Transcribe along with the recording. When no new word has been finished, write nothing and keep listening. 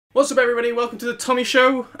What's up, everybody? Welcome to the Tommy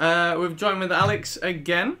Show. We've joined with Alex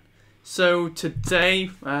again. So today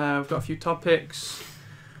we've got a few topics.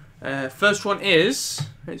 First one is,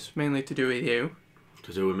 it's mainly to do with you.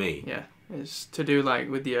 To do with me? Yeah, it's to do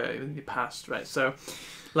like with your past, right? So,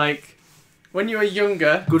 like, when you were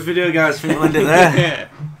younger. Good video, guys. Think you'll end it there. Yeah.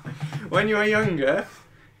 When you were younger,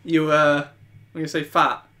 you were, when you say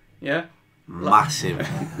fat, yeah. Massive.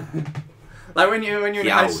 Like when you were in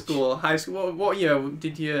high school. What year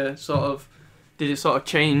did it sort of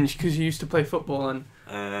change? Because you used to play football and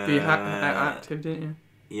be active, didn't you?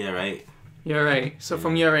 Year 8. Year 8. So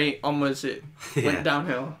from year 8 onwards, it went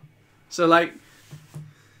downhill. So like,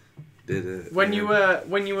 when you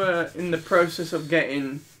were in the process of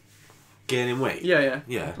gaining weight.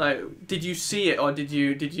 Yeah. Like, did you see it, or did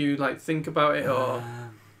you like think about it, or?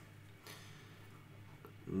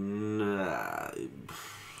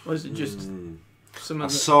 Was it just I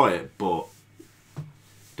saw it, but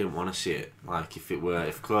didn't want to see it. Like,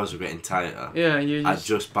 if clothes were getting tighter, I'd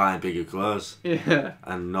just buy bigger clothes. Yeah.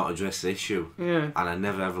 And not address the issue. Yeah. And I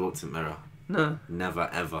never ever looked in the mirror. No. Never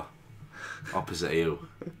ever. Opposite of you.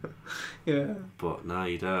 Yeah. But no,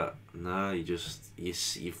 you don't. No, you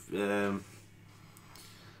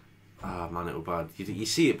oh man, it was bad. You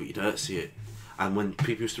see it, but you don't see it. And when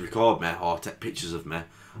people used to record me or take pictures of me,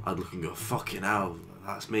 I'd look and go, fucking hell,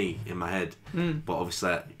 that's me in my head. But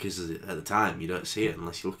obviously, because at the time, you don't see it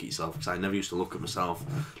unless you look at yourself. Because I never used to look at myself,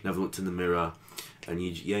 never looked in the mirror, and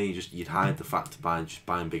you'd hide the fact of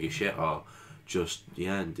buying bigger shit, or just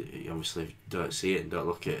and you obviously don't see it and don't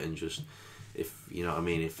look at it, and just, if you know what I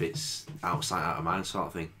mean, if it's out of mind sort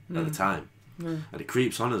of thing at the time, and it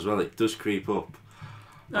creeps on as well. It does creep up.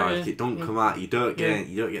 Like, it don't come out. You don't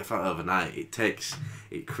get fat overnight.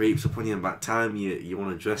 It creeps up on you, and by the time you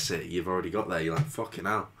want to address it, you've already got there. You're like, fucking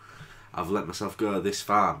hell, I've let myself go this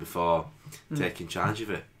far before taking charge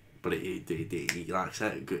of it. But it like I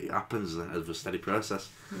said, it happens as a steady process.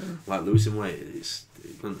 Like losing weight,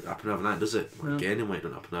 it doesn't happen overnight, does it? Like gaining weight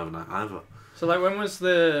doesn't happen overnight either. So like,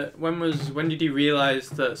 when did you realise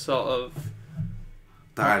that sort of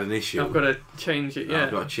that I had an issue? I've got to change it. Yeah,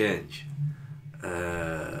 I've got to change.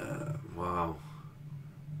 Wow.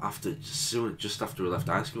 Just after we left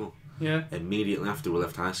high school. Yeah. Immediately after we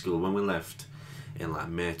left high school, when we left in like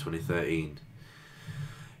May 2013,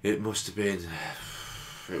 it must have been.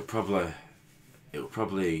 It was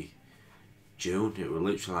probably June. It was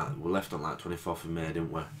literally like we left on like 24th of May,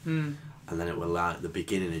 didn't we? And then it was like the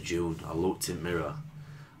beginning of June. I looked in the mirror,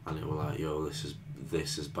 and it was like, yo,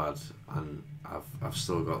 this is bad. And I've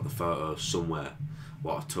still got the photo somewhere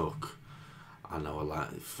what I took. And I was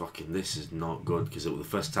like, fucking, this is not good, because it was the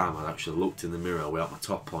first time I'd actually looked in the mirror without my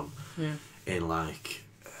top on in like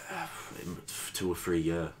 2 or 3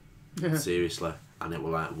 years, seriously. And it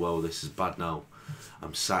was like, whoa, this is bad now.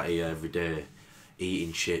 I'm sat here every day,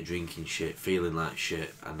 eating shit, drinking shit, feeling like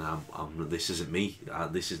shit, and this isn't me.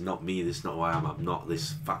 This is not me. This is not who I am. I'm not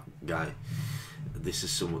this fat guy. This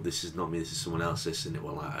is not me. This is someone else. And it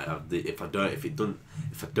was like, if I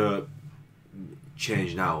don't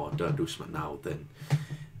change now or don't do something now, then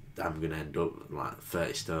I'm gonna end up like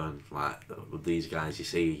 30 stone, like with these guys you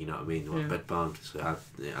see, you know what I mean, like bedbound. So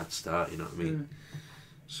I'd start, you know what I mean.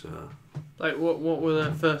 So like, what were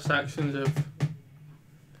the first actions of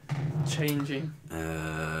changing?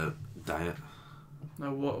 Diet.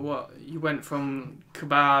 No, what you went from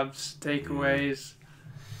kebabs, takeaways,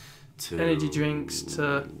 to energy drinks,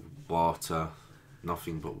 to water,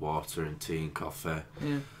 nothing but water and tea and coffee.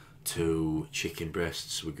 Yeah. To chicken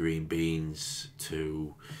breasts with green beans,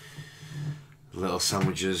 to little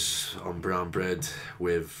sandwiches on brown bread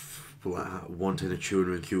with like 1 tin of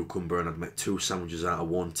tuna and cucumber, and I'd make 2 sandwiches out of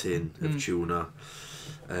 1 tin of tuna.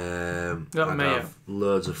 I'd have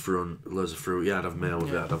loads of fruit. Yeah, I'd have mayo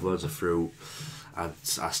with it. I'd have loads of fruit. I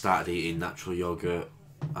started eating natural yogurt,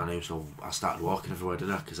 and I started walking everywhere,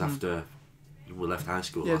 didn't I? Because after we left high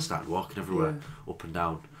school, I started walking everywhere, up and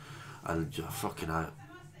down, and I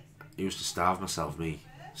used to starve myself, me.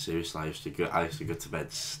 Seriously, I used to go to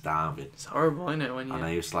bed starving. It's horrible, isn't it? And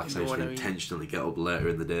I used to intentionally get up later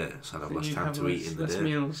in the day, so I'd have less time to eat in the day.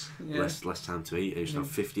 Meals. Yeah. Less time to eat. I used to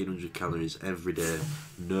have 1,500 calories every day,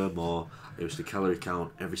 no more. I used to calorie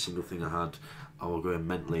count every single thing I had. I was going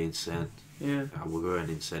mentally insane. Yeah. I was going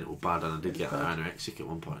insane. It was bad, and I did get anorexic at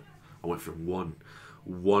one point. I went from one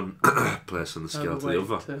place on the scale to the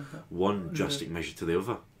other, one drastic measure to the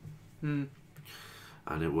other.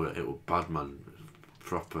 And it were bad, man,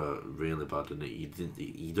 proper, really bad. And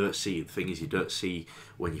you don't see, the thing is, you don't see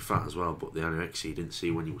when you're fat as well, but the anorexia you didn't see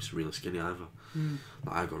when you was really skinny either.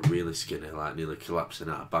 Like, I got really skinny, like nearly collapsing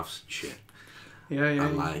out of baths and shit. Yeah.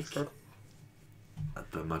 And like,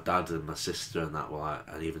 but my dad and my sister and that were like,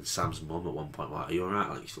 and even Sam's mum at one point were like, "Are you alright?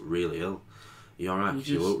 Like, you look really ill. Are you alright?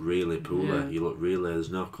 You look really poorly. Yeah. You look really, there's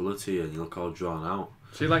no colour to you and you look all drawn out."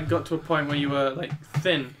 So you like got to a point where you were like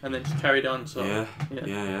thin and then just carried on. So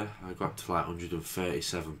Yeah. I got to like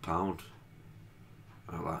 £137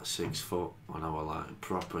 at like 6 foot when I was like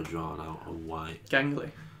proper drawn out and white.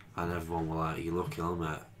 Gangly. And everyone were like, "You look ill,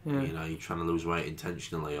 mate. Yeah. You know, you're trying to lose weight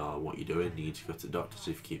intentionally, or what you doing? You need to go to the doctors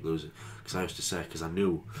if you keep losing." Because I used to say, because I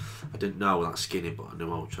didn't know I was that skinny, but I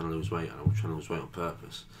knew I was trying to lose weight, and I was trying to lose weight on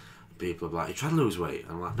purpose. And people would be like, "You're trying to lose weight?"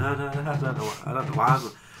 And I'm like, no, I don't know why.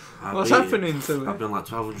 What's happening to me? I've been like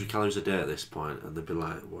 1,200 calories a day at this point, and they'd be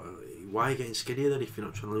like, "Well, why are you getting skinnier then if you're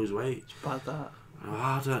not trying to lose weight?" It's bad that.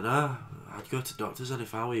 I don't know. I'd go to doctors then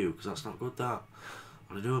if I were you, because that's not good, that.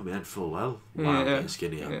 And I knew in my head full well why I'm getting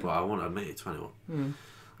skinnier, but I won't admit it to anyone.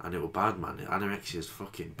 And it was bad, man. Anorexia is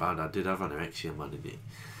fucking bad. I did have anorexia, man, in it.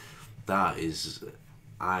 That is,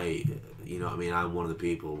 you know what I mean? I'm one of the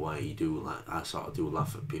people where I sort of do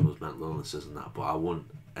laugh at people's mental illnesses and that, but I wouldn't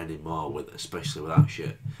anymore especially with that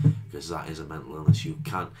shit, because that is a mental illness.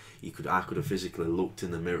 I could have physically looked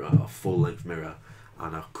in the mirror, a full length mirror,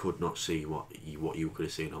 and I could not see what you could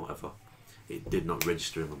have seen or whatever. It did not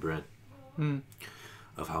register in my brain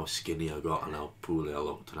of how skinny I got and how poorly I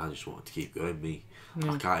looked, and I just wanted to keep going.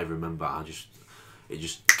 I can't even remember. It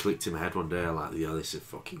just clicked in my head one day, like, "Yeah, this is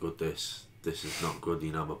fucking good. This is not good.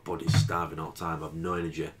 You know, my body's starving all the time. I've no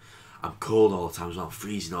energy. I'm cold all the time. I'm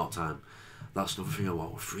freezing all the time." That's another thing I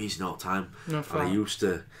want. We're freezing all the time. And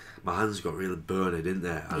my hands got really burning, didn't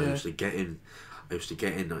they? And I used to get in at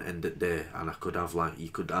the end of the day, and I could have like,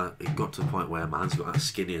 it got to the point where my hands got that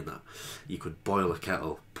skinny and that you could boil a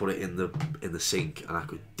kettle, put it in the sink, and I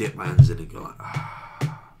could dip my hands in and go like,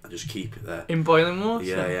 and just keep it there. In boiling water?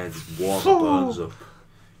 Yeah, and just warm the burns up.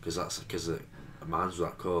 Because my hands were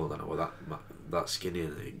that cold and I was that skinny,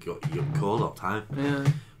 and you got cold all the time. Yeah.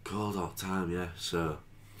 Cold all the time, yeah. So,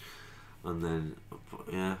 and then,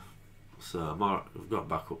 yeah. So I've got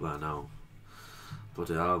back up there now. But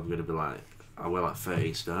I'm going to be like, I weigh like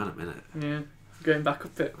 13 stone at the minute. Yeah, going back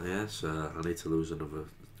up it. Yeah, so I need to lose another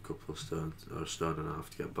couple of stones, or a stone and a half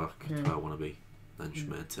to get back to where I want to be. Then just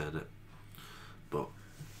maintain it. But,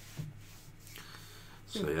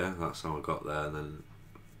 so yeah, that's how I got there, and then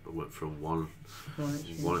I went from one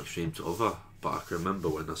extreme to other. But I can remember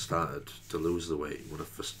when I started to lose the weight, when I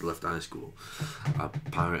first left high school, I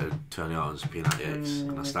pirated Tony Horton's P98s,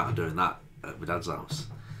 and I started doing that at my dad's house.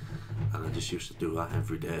 And I just used to do that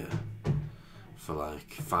every day for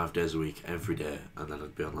like 5 days a week, every day, and then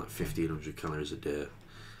I'd be on like 1,500 calories a day,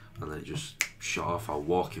 and then it just shot off. I'd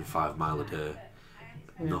walking 5 miles a day,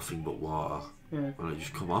 nothing but water, and it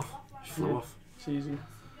just come off, just flew off. It's easy.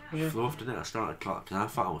 Flew off, didn't it? I started clocking. I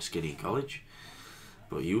thought I was skinny in college,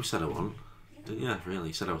 but you said I wasn't, didn't you? Really,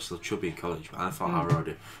 you said I was still chubby in college, but I thought I was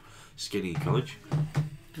already skinny in college.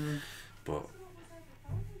 But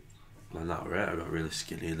then that was it. I got really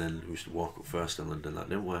skinny, and then we used to walk up first in London, that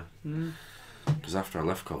didn't we? Because after I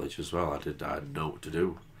left college as well, I had no what to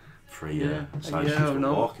do for a year, so I just used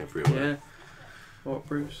to walk everywhere. Yeah, walk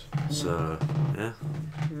Bruce. So yeah.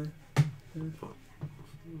 But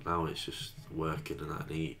now it's just working and that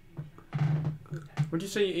and eat. Would you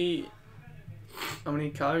say you eat? How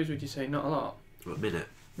many calories would you say? Not a lot. A minute.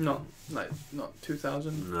 Not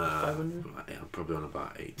 2,000. Nah, 500. I'm probably on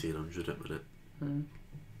about 1,800 at the minute.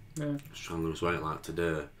 Yeah. Just trying to lose weight like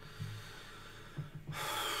today.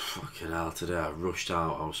 Fucking hell, today I rushed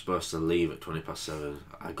out. I was supposed to leave at 7:20.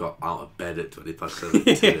 I got out of bed at 7:20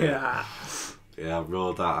 today. Yeah, I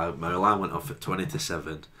rolled out. My alarm went off at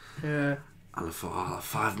 7:20. Yeah. And I thought,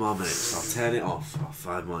 5 more minutes, I'll turn it off.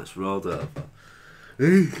 5 minutes, rolled over.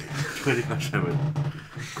 7:20.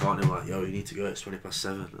 Got him like, "Yo, you need to go, it's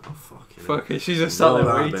 7:20. Oh, fucking hell. Fuck it, she's just sat there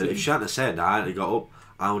waiting. If she hadn't have said that, I hadn't got up,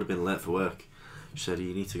 I would have been late for work. She said,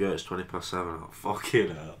 "You need to go, it's 7:20. Oh, fucking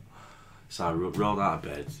hell. So I rolled out of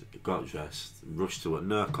bed, got dressed, rushed to work,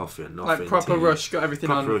 no coffee, nothing. Like proper rush, got everything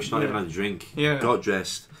on. Proper rush, not even had a drink. Yeah. Got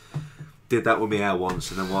dressed, did that with my hair once,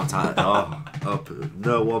 and then walked out the door. Up,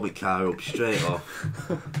 no warming car, up straight off.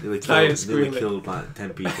 Nearly killed like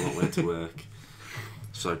 10 people on the way to work.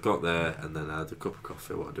 So I got there, and then I had a cup of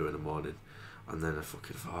coffee, what I do in the morning, and then I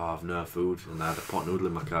fucking thought, I've no food, and I had a pot noodle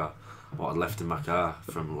in my car, what I'd left in my car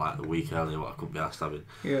from like the week earlier, what I couldn't be arsed having.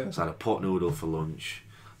 Yeah. So I had a pot noodle for lunch.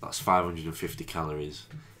 That's 550 calories,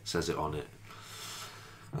 says it on it.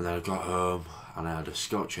 And then I got home and I had a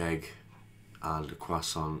Scotch egg and a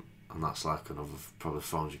croissant, and that's like another probably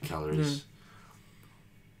 400 calories.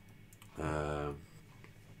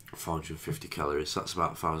 450 calories, so that's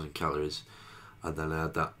about 1,000 calories. And then I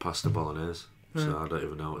had that pasta bolognese. So I don't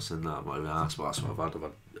even know what's in that. I'm not even asked, but that's what I've had. I've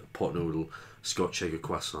had a pot noodle, Scotch egg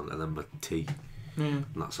croissant, and then my tea. And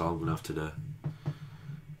that's all I'm going to have today.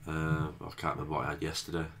 I can't remember what I had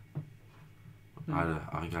yesterday. I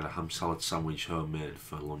think I had a ham salad sandwich homemade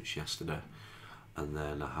for lunch yesterday. And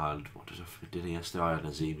then I had, what did I have for dinner yesterday? I had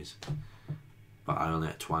Nazimis. But I only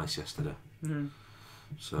ate twice yesterday.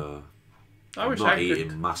 So I'm not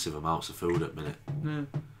eating massive amounts of food at the minute.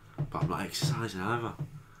 But I'm not exercising either.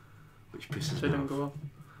 Which pisses me off. Go off.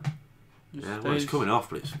 Yeah, well, it's coming off,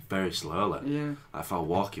 but it's very slowly. Yeah. Like if I was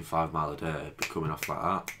walking 5 miles a day, it'd be coming off like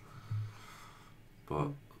that. But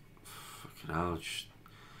fucking hell,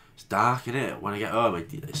 it's dark, innit? When I get home, I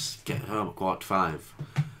get home at 4:45.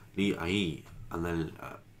 I eat, and then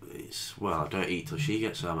I don't eat till she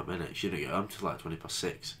gets home at midnight. She don't get home till like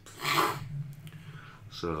 6:20.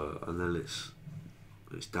 So, and then it's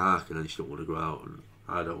dark, and then she don't want to go out, and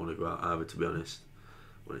I don't want to go out either, to be honest.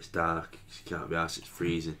 When it's dark, she can't be arsed, it's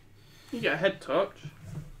freezing. You get a head touch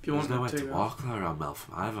if you want to. There's nowhere to walk around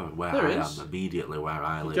Meltham either, where I am, immediately where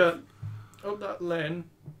I live. You go up that lane,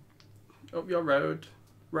 up your road,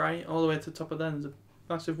 right, all the way to the top of there. There's a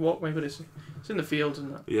massive walkway, but it's in the fields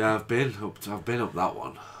and that. Yeah, I've been up that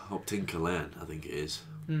one, up Tinker Lane, I think it is.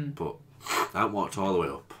 But I haven't walked all the way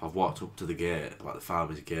up. I've walked up to the gate, like the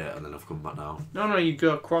farmer's gate, and then I've come back down. No, you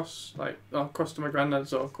go across, across to my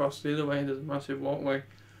granddad's or across the other way. There's a massive walkway.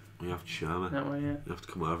 You have to show me. That way, yeah. You have to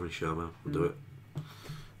come over and show me. We'll do it.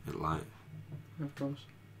 At light. Of course.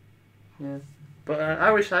 Yeah. But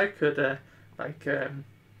I wish I could, I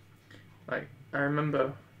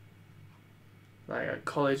remember, at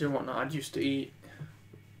college and whatnot, I'd used to eat.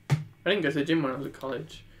 I didn't go to the gym when I was at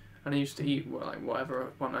college, and I used to eat whatever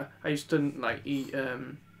I wanted. I used to eat. I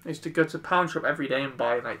used to go to the pound shop every day and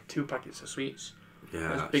buy 2 packets of sweets.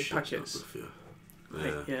 Yeah, those big packets.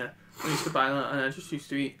 Yeah. I used to buy that, and I just used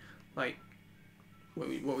to eat what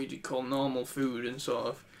we call normal food and sort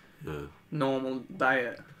of normal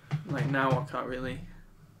diet. Now I can't really.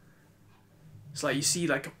 It's like you see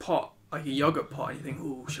a pot, like a yogurt pot, and you think,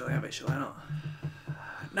 "Oh, shall I have it? Shall I not?"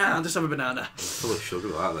 Nah, I'll just have a banana. It's full of sugar,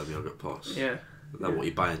 like them yogurt pots. Yeah. That's what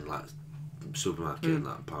you buy in supermarket and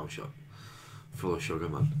that pound shop. Full of sugar,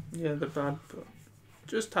 man. Yeah, they're bad, but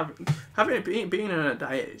just being on a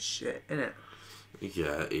diet is shit, innit?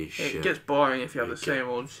 Yeah, it is shit. It gets boring if you have the same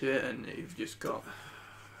old shit and you've just got.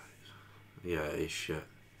 Yeah, it is shit.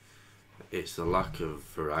 It's the lack of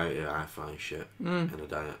variety I find shit in a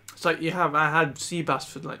diet. It's like I had sea bass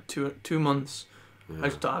for 2 months. Yeah. I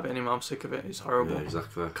just don't have it anymore. I'm sick of it. It's horrible. Yeah,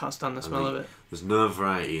 exactly. Can't stand the smell of it. There's no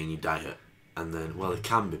variety in your diet, and then it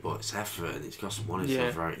can be, but it's effort and it's got some money to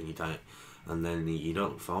have variety in your diet, and then you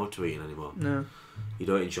don't look forward to eating anymore. No. You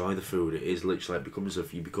don't enjoy the food. It is literally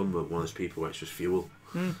you become one of those people where it's just fuel.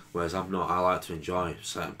 Whereas I'm not. I like to enjoy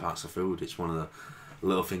certain parts of food. It's one of the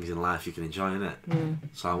little things in life you can enjoy, innit?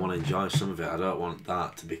 So I want to enjoy some of it. I don't want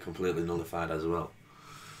that to be completely nullified as well.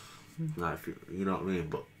 You know what I mean?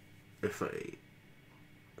 But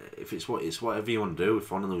if it's whatever you want to do,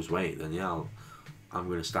 if I want to lose weight, then I'm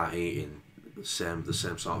going to start eating the same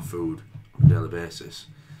sort of food on a daily basis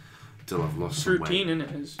until I've lost some weight. Routine,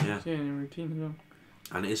 innit? It's routine as well.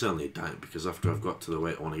 And it is only a diet, because after I've got to the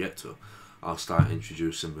weight I want to get to, I'll start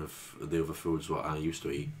introducing the other foods what I used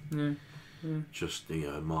to eat. Yeah. Just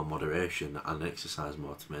more moderation and exercise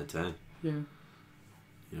more to maintain. Yeah.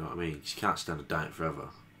 You know what I mean? You can't stand a diet forever.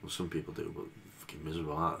 Well, some people do, but they're fucking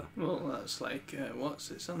miserable, aren't they? Well, that's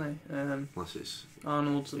what's it, isn't they? Unless it's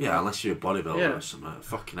Arnold's. Yeah, unless you're a bodybuilder or something.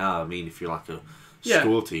 Fucking hell, I mean, if you're like a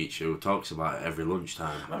school teacher who talks about it every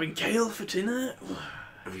lunchtime. I'm having kale for dinner.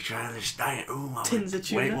 Have you tried this diet? Oh, tins of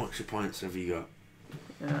tuna. Weight Watcher points have you got?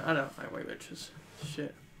 Yeah, I don't like Weight Watchers.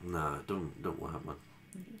 Shit. Nah, don't work, man.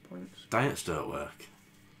 Points. Diets don't work.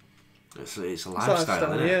 It's a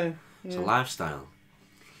lifestyle, isn't it? Yeah. It's a lifestyle.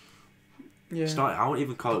 Yeah. It's not. I won't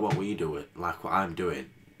even call it what we do. Like what I'm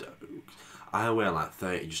doing. I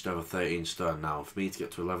weigh just over 13 stone now. For me to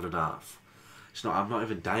get to 11.5, it's not. I'm not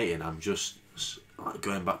even dieting. I'm just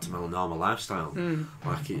going back to my normal lifestyle.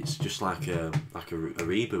 Like it's just like a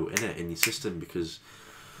reboot in your system, because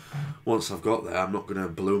once I've got there, I'm not gonna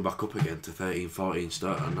balloon back up again to 13, 14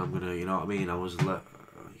 stone, and I'm gonna, you know what I mean.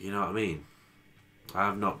 You know what I mean.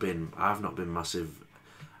 I've not been massive.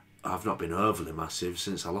 I've not been overly massive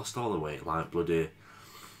since I lost all the weight, bloody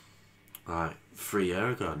 3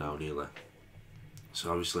 years ago now, nearly.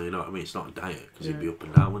 So obviously, you know what I mean. It's not a diet, because you'd be up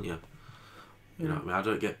and down, wouldn't you? You know what I mean. I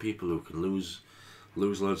don't get people who can lose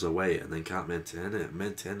loads of weight and then can't maintain it.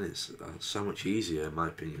 Maintaining it's so much easier, in my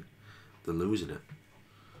opinion, than losing it.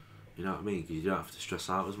 You know what I mean? Because you don't have to stress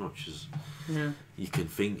out as much as Yeah. you can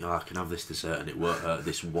think. Oh, I can have this dessert and it won't hurt.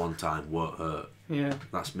 This one time won't hurt. Yeah.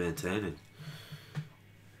 That's maintaining.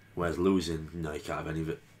 Whereas losing, no, you can't have any of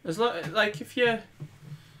it. As like if you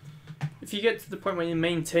get to the point where you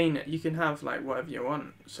maintain it, you can have like whatever you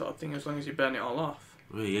want, sort of thing, as long as you burn it all off.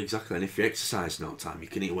 Well, yeah, exactly. And if you exercise in all time, you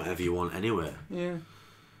can eat whatever you want anyway. Yeah.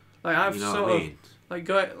 Like I've you know sort what I of mean? like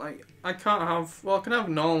got like I can't have I can have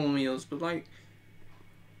normal meals, but like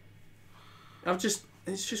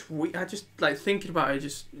it's just weird. I just like thinking about it.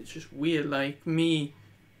 It's just weird. Like me,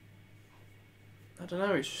 I don't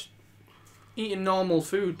know. It's just eating normal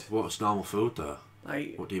food. What's normal food though?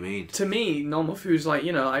 Like, what do you mean? To me, normal food's like,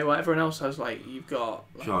 you know, like what everyone else has. Like you've got.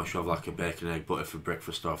 Like, sure, have like a bacon and egg butter for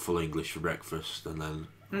breakfast, or full English for breakfast, and then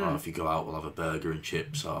or if you go out, we'll have a burger and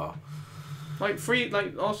chips, or like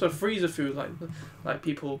also freezer food, like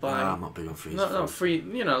people buy. Nah, I'm not big on freezer food.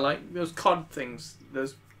 No, you know, like those cod things.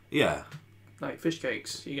 There's. Yeah. Like fish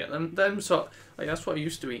cakes, you get them. Them sort like that's what I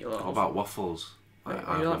used to eat a lot. What about waffles? Like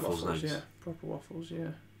waffles, yeah, proper waffles, yeah.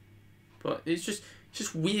 But it's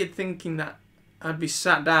just weird thinking that I'd be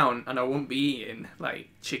sat down and I wouldn't be eating like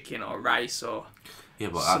chicken or rice or. Yeah,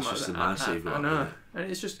 but that's just the mindset you've got. I know,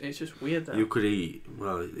 and it's just weird. Though. You could eat.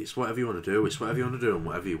 Well, it's whatever you want to do. It's whatever you want to do, and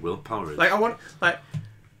whatever your willpower is. Like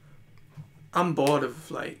I'm bored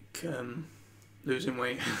of losing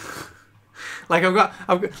weight. Like I've got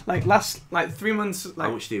like 3 months. Like,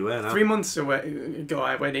 how much do you weigh now? 3 months ago,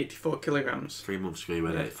 I weighed 84 kilograms. 3 months ago, you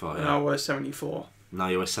weighed 84. And I was 74. Now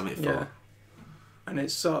you weigh 74. Yeah. And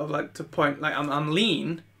it's sort of like to point like I'm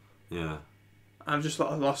lean. Yeah. I've just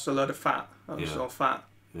lost a load of fat. I'm just all fat.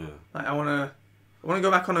 Yeah. Like I wanna go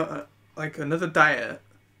back on another diet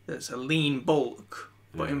that's a lean bulk,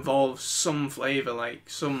 but involves some flavour, like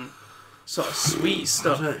some sort of sweet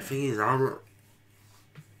stuff. The thing is, I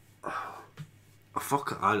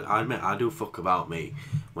admit I do fuck about me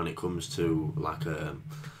when it comes to like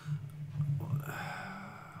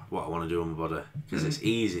what I want to do on my body, because it's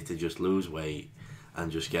easy to just lose weight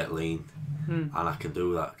and just get lean, and I can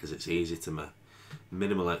do that because it's easy to me.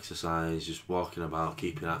 Minimal exercise, just walking about,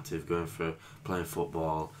 keeping active, playing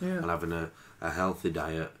football, and having a healthy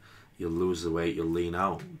diet. You'll lose the weight, you'll lean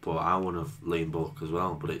out. But I want to lean bulk as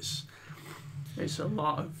well. But it's a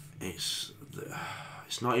lot of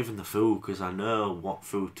it's not even the food, because I know what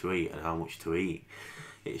food to eat and how much to eat.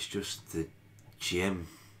 It's just the gym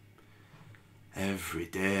every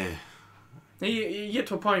day. You get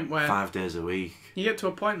to a point where 5 days a week. You get to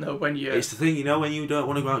a point though when you. It's the thing, you know, when you don't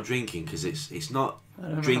want to go out drinking, because it's not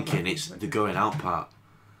drinking, it's the going out part.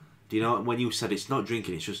 Do you know when you said it's not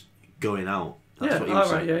drinking, it's just going out? That's what you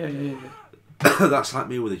said. Right, yeah. That's like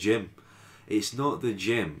me with the gym. It's not the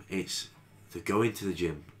gym, it's the going to the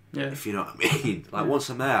gym. Yeah. If you know what I mean. Like once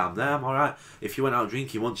I'm there, I'm alright. If you went out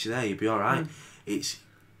drinking, once you're there, you'd be alright. It's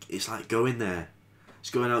like going there.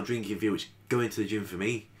 It's going out drinking for you, it's going to the gym for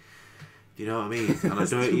me. Do you know what I mean? And I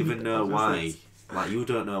don't even know why. Like you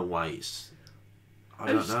don't know why it's.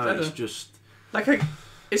 I don't know. It's just like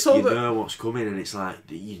it's all you know what's coming, and it's like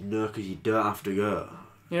you know because you don't have to go.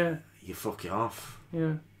 Yeah. You fuck it off.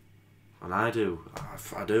 Yeah. And I do.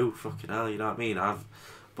 I do. Fucking hell. You know what I mean?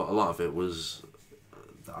 But a lot of it was.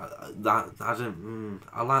 That I didn't.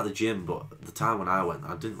 I like the gym, but the time when I went,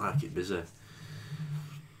 I didn't like it busy.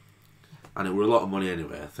 And it were a lot of money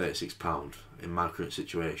anyway. £36 in my current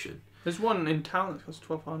situation. There's one in town that costs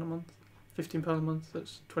 £12 a month, £15 a month.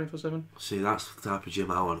 That's 24/7. See, that's the type of gym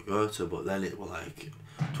I want to go to. But then it was like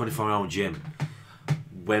 24-hour gym.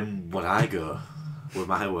 When would I go with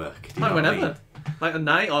my work? Do you know whenever, what I mean? Like at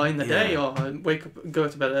night or in the day, or wake up, go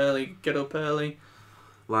to bed early, get up early.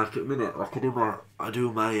 Like at the minute, like I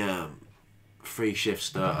do my 3 shifts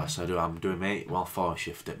there. So I'm doing my 4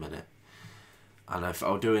 shift at the minute. And if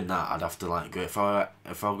I were doing that, I'd have to like go. If I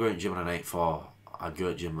were going to gym on an 8-4, I'd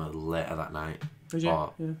go to gym later that night. Would you?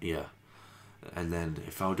 Or, yeah. And then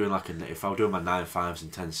if I were doing my 9-5s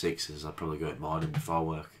and 10-6s, I'd probably go at morning before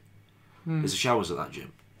work. There's showers at that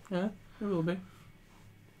gym. Yeah, there will be.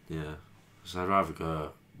 Yeah. So I'd rather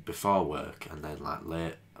go before work and then like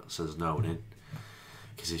late, so there's no one in.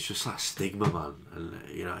 Because it's just that stigma, man. And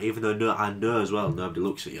you know, even though I know as well, nobody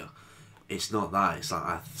looks at you. It's not that. It's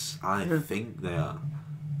like I think they are,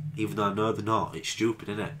 even though I know they're not. It's stupid,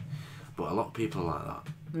 isn't it? But a lot of people are like that.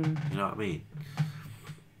 You know what I mean?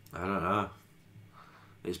 I don't know.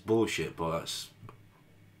 It's bullshit, but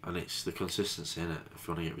it's the consistency, innit? If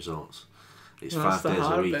you want to get results, it's 5 days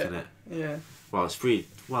a week, innit? Yeah. Well, it's free.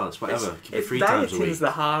 Well, it's whatever. It's 3 times a week. Dieting's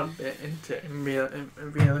the hard bit in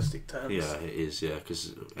realistic terms. Yeah, it is. Yeah,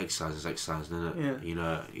 because exercise is exercise, isn't it?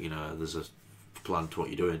 Yeah. You know, there's a plan to what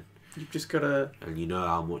you're doing. You've just gotta. And you know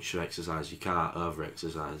how much you exercise. You can't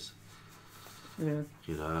over-exercise. Yeah.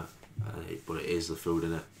 You know, but it is the food,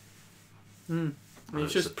 innit? Mm.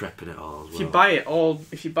 It's just the prepping it all as well.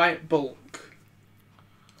 If you buy it bulk,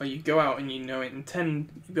 or you go out and you know it, and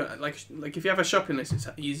you got like if you have a shopping list, it's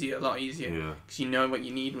a lot easier. Yeah. Because you know what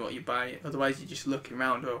you need and what you buy. Otherwise, you're just looking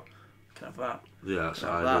around. Oh, can I have that? Yeah, that's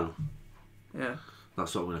what I do. Yeah.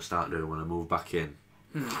 That's what I'm gonna start doing when I move back in.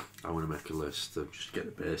 Mm. I want to make a list of just get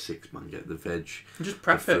the basics, man. Get the veg, just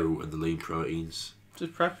prep the fruit, and the lean proteins.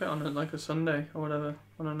 Just prep it on a Sunday or whatever,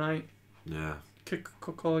 on a night. Yeah.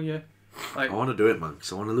 Cook all your. I want to do it, man,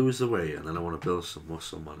 because I want to lose the weight and then I want to build some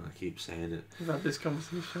muscle, man. I keep saying it. We've had this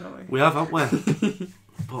conversation, haven't we? We have, haven't we?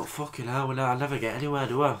 But fucking hell, I never get anywhere,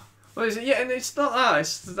 do I? Well, and it's not that.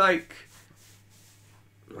 It's like.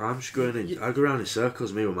 I'm just going in. I go around in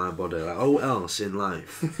circles, me with my body. Like, oh, what else in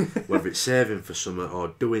life? Whether it's saving for something or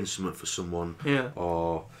doing something for someone,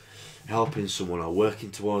 or helping someone or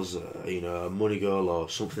working towards a money goal or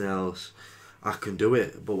something else, I can do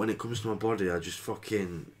it. But when it comes to my body, I just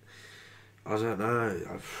fucking. I don't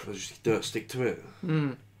know. I just don't stick to it.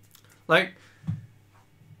 Mm. Like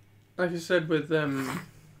I said with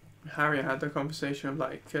Harry, I had the conversation of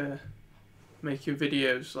making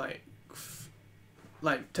videos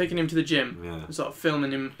like taking him to the gym, and sort of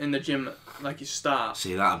filming him in the gym like you start.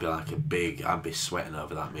 See, that'd be like I'd be sweating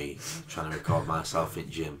over that, me trying to record myself in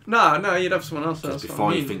gym. No, you'd have someone else. Because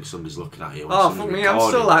before you think somebody's looking at you. Oh fuck me, I'm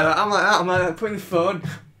still like that. I'm like putting the phone.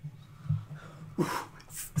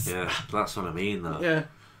 Yeah, that's what I mean, though.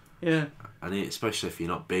 Yeah. And especially if you're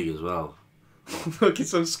not big as well. Looking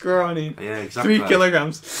so scrawny. Yeah, exactly. 3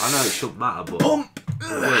 kilograms. I know it shouldn't matter, but Pump.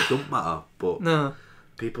 It don't matter, but no.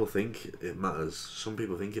 People think it matters. Some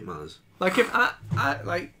people think it matters. Like if I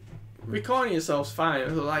like recording yourself's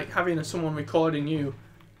fine. Like having someone recording you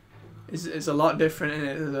is a lot different,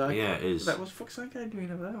 isn't it? Like, yeah, it is. Like, what the fuck's that guy doing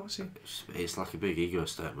over there? What's he? It's like a big ego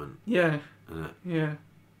statement. Yeah. Isn't it? Yeah.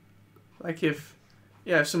 Like if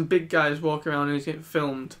some big guys walk around and he's getting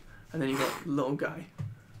filmed, and then you got little guy,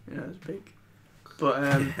 it's big.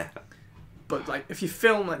 But but like if you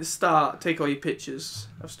film at the start, take all your pictures.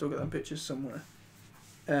 I've still got them pictures somewhere.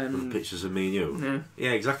 Pictures of me and you. Yeah.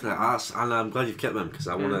 Yeah, exactly. And I'm glad you've kept them because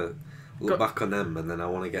I want to look back on them and then I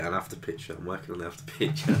want to get an after picture. I'm working on the after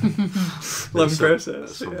picture. Long process. At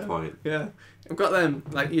some point. Yeah, I've got them.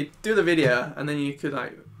 Like you do the video and then you could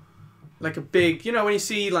like a big, when you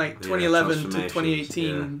see like 2011 to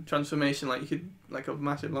 2018 transformation, like you could like a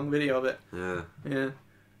massive long video of it. Yeah. Yeah,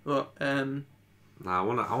 but Nah,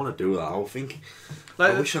 I wanna do that. I think.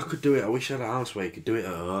 Like, I wish I could do it. I wish I had a house where you could do it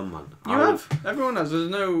at home, man. Everyone has. There's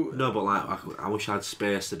no. No, but like I wish I had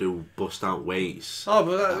space to do bust out weights. Oh,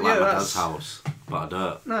 but my dad's house, but I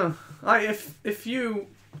don't. No, like if you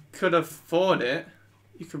could afford it,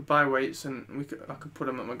 you could buy weights and I could put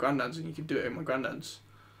them at my granddad's and you could do it at my granddad's.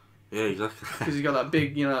 Yeah, exactly. Because you got that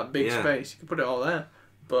big, space. You could put it all there,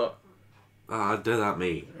 but. Oh, I'd do that,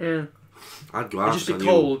 mate. Yeah. I'd go half on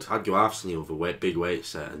you. I'd go half on you with a big weight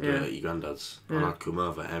set and do it at your granddad's. Yeah. And I'd come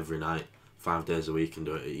over every night, 5 days a week, and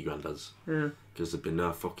do it at your granddad's. Yeah. Because there'd be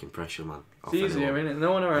no fucking pressure, man. It's easier, isn't it?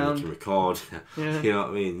 No one around. And you can record. Yeah. You know what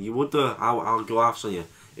I mean? You would do. I'll go half on you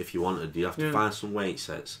if you wanted. You have to find some weight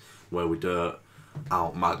sets where we do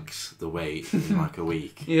out max the weight in like a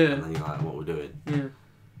week. Yeah. And then you're like, what we're doing. Yeah.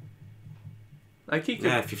 Like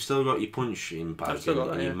if you've still got your punching bag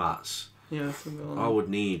and your mats. Yeah, I would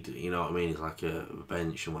need, you know what I mean, it's like a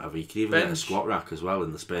bench and whatever. You could even get a squat rack as well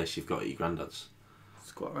in the space you've got at your granddad's.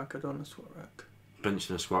 Squat rack, I don't want a squat rack. Bench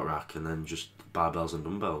and a squat rack and then just barbells and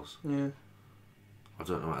dumbbells. Yeah. I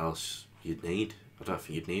don't know what else you'd need. I don't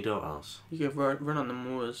think you'd need what else. You could run on the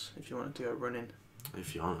moors if you wanted to go running.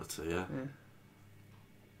 If you wanted to, yeah.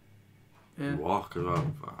 Yeah. Walk,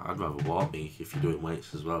 I'd rather walk me if you're doing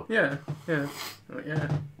weights as well. Yeah.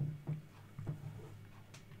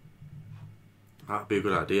 That'd be a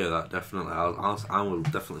good idea. That definitely. I will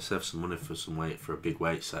definitely save some money for some weight for a big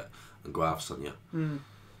weight set and go halves on you,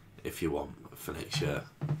 if you want for next year,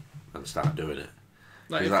 and start doing it.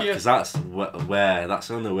 Because that's that's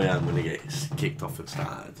the only way I'm gonna get kicked off and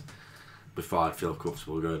started before I feel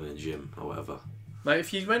comfortable going to the gym or whatever. Like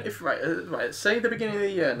if you went, say the beginning of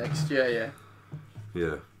the year next year,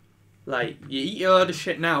 yeah. Like, you eat a load of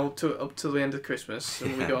shit now up till the end of Christmas,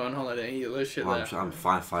 and we go on holiday and eat a load of shit there. I'm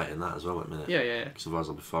fighting that as well at the minute. Yeah. Because otherwise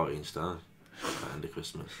I'll be 14 stone at the end of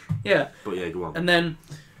Christmas. Yeah. But yeah, go on. And then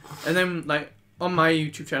like, on my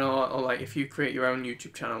YouTube channel, or like, if you create your own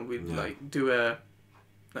YouTube channel, we'd like, do I'd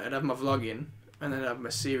have my vlogging, and then I'd have my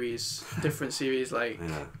different series, like,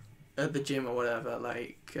 at the gym or whatever,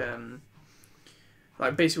 like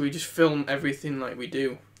basically we just film everything like we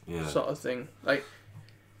do. sort of thing. Like,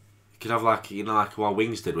 you could have like like what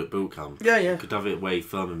Wings did with boot camp. Yeah, yeah. You could have it where you're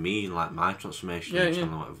filming me and like my transformation Yeah, and yeah.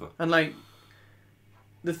 or whatever. And like,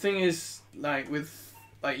 the thing is, like with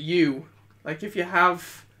like you, like if you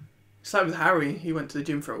have, it's like with Harry, he went to the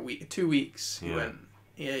gym for 2 weeks. He went,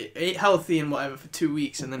 he ate healthy and whatever for 2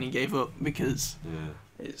 weeks, and then he gave up because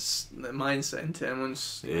it's the mindset into him.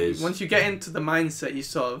 Once you get into the mindset, you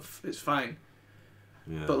sort of, it's fine.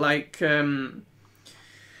 Yeah. But like you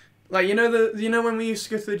know when we used to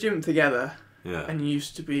go to the gym together. Yeah. And you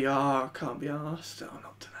used to be, I can't be arsed. Oh,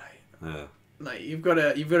 not tonight. Yeah. Like you've got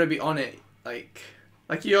to be on it. Like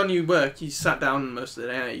you on your work, you sat down most of the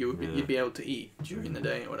day. You'd be able to eat during the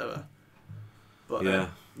day or whatever. But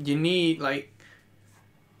you need like,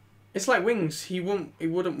 it's like Wings. He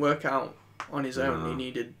wouldn't work out on his own. He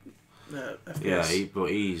needed FPS. Yeah,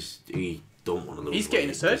 he don't want to lose. He's getting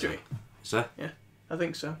a surgery. Is that? Yeah, I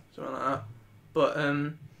think so. Something like that. But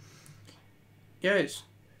yeah, it's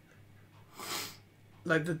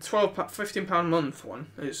like the £15 a month one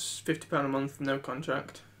is £50 a month, no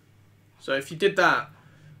contract. So if you did that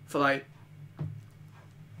for like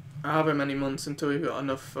however many months until you got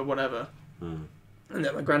enough for whatever, and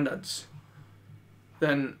then my granddad's,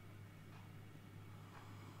 then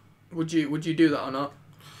would you do that or not?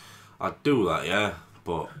 I'd do that, yeah,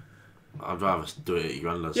 but I'd rather do it at your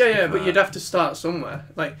granddad's. Yeah, but you'd have to start somewhere.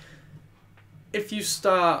 Like, if you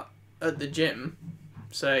start at the gym,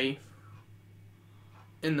 say,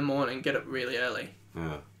 in the morning, get up really early.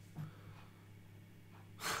 Yeah.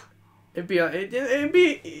 It'd be a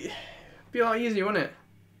lot easier, wouldn't it?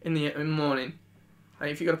 In the morning,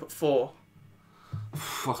 like if you got up at 4.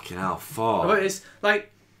 Fucking hell, 4. But it's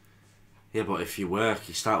like. Yeah, but if you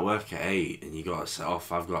start work at 8 and you got to set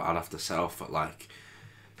off. I'd have to set off at like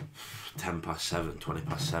 7:10,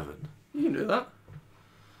 7:20. You can do that.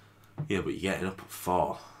 Yeah, but you're getting up at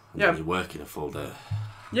 4. And Yeah. then you're working a full day.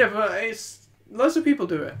 Yeah, but it's lots of people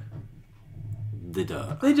do it. They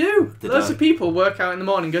don't. They do. Lots of people work out in the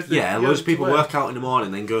morning. Loads of people work out in the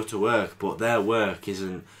morning, then go to work, but their work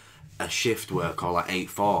isn't a shift work or like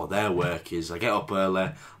 8-4. Their work is I get up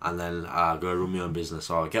early and then I go run my own business,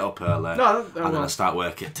 or I get up early and then I start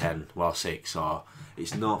work at 10, 6, or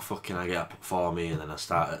it's not fucking I get up at 4 me and then I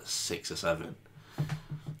start at 6 or 7.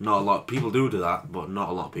 Not a lot of people do that, but not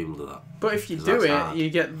a lot of people do that. But if you do it, you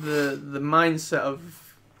get the mindset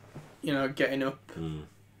of, getting up,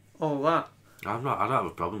 all that. I don't have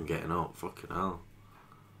a problem getting up. Fucking hell.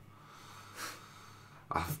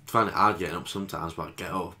 I find it hard getting up sometimes, but I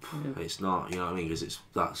get up. Yeah. It's not, you know what I mean? Because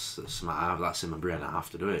that's in my brain. I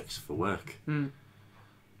have to do it. It's for work.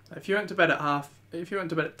 If you went to bed at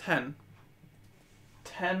 10,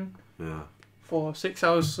 for 6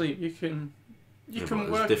 hours sleep, you can work.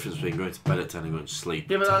 There's a difference between going to bed at 10 and going to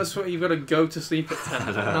sleep. Yeah, but that's what you've got to go to sleep at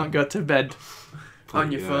 10, not go to bed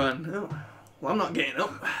on your phone. Oh, well, I'm not getting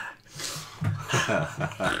up.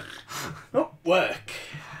 Work.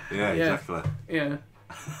 Yeah, exactly. Yeah.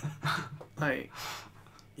 Like,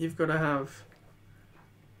 you've got to have.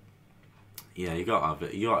 Yeah, you got to have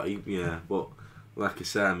it. Yeah, but like I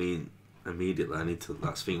say, I mean, immediately I need to.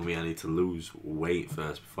 That's the thing with me. I need to lose weight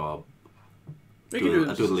first before. I do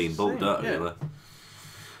the lean bulk, don't I? Really?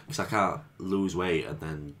 Because I can't lose weight and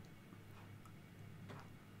then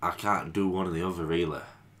I can't do one or the other. Really,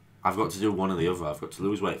 I've got to do one or the other. I've got to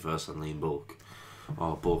lose weight first and lean bulk.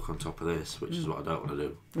 Or bulk on top of this, which is what I don't want to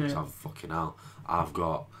do. Because I'm fucking hell. I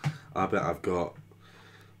bet I've got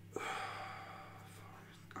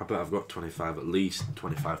 25, at least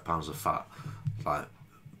 25 pounds of fat. Like,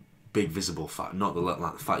 big visible fat. Not the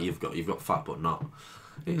like the fat you've got. You've got fat, but not.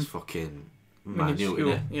 It's fucking minute,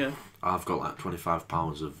 innit? Yeah. I've got like 25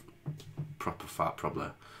 pounds of proper fat,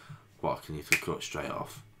 probably. What I can need to cut straight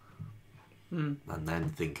off. And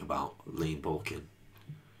then think about lean bulking.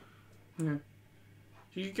 Yeah.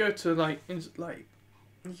 You go to you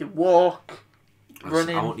can walk,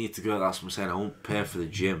 running. I won't need to go. That's what I'm saying. I won't pay for the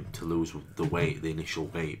gym to lose the initial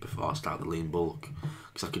weight before I start the lean bulk,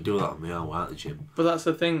 because I could do that on my own without the gym. But that's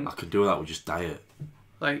the thing. I could do that with just diet.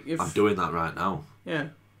 Like if I'm doing that right now. Yeah,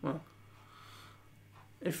 well,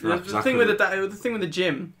 if the thing with the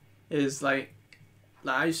gym is like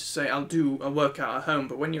I used to say I'll do a workout at home,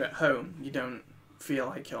 but when you're at home, you don't feel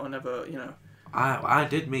like you'll never, I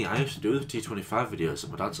used to do the T25 videos at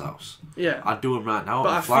my dad's house. Yeah. I'd do them right now.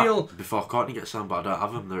 But I feel before Courtney gets on, but I don't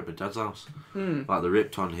have them. They're at my dad's house. Like they're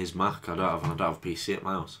ripped on his Mac. I don't have a PC at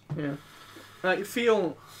my house. Yeah. Like you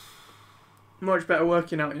feel much better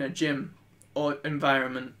working out in a gym or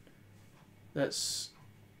environment that's,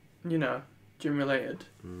 gym related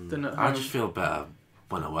than at home. I just feel better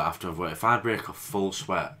when I work after I've worked. If I break a full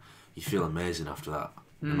sweat, you feel amazing after that.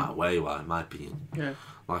 no matter where you are, in my opinion. Yeah.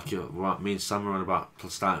 Like me and Sam were on about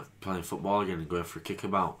starting playing football again and going for a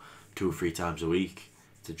kickabout 2 or 3 times a week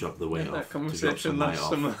to drop the weight off. That conversation last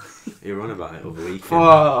summer. You were on about it over the weekend.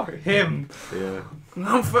 Oh, him. Yeah.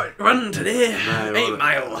 No foot run today. No, 8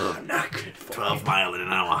 mile. Knackered. 12 mile in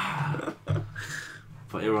an hour.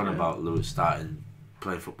 But you were on about Lewis starting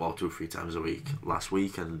playing football 2 or 3 times a week last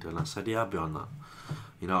weekend, and I said, yeah, I'd be on that.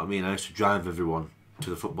 You know what I mean? I used to drive everyone to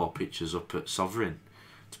the football pitches up at Sovereign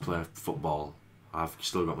to play football. I've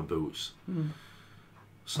still got my boots.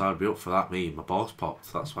 So I'd be up for that. My balls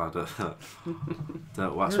popped. That's why that's why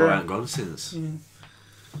I haven't gone since.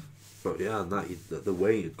 But yeah, and the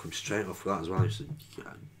weight had come straight off that as well. I used to get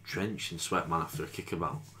drenched in sweat, man, after a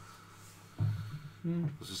kickabout.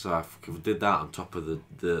 So if I did that on top of the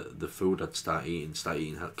food I'd start eating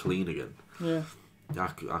clean again. Yeah.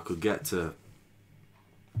 I could get to.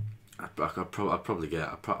 I'd probably get.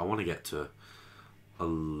 I want to get to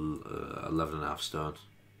 11.5 stone.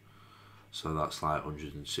 So that's like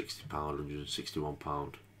 £160,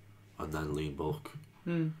 £161, and then lean bulk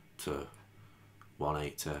to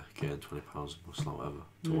 180, gain £20 a muscle or whatever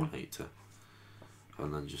to 180,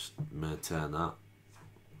 and then just maintain that.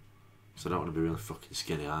 So I don't want to be really fucking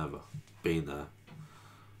skinny either. Being there,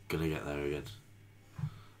 gonna get there again.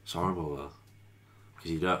 It's horrible though,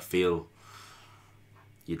 because you don't feel.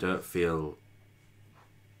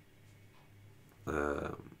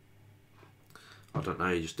 I don't know.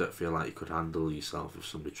 You just don't feel like you could handle yourself if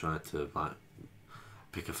somebody tried to like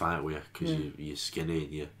pick a fight with you because you're skinny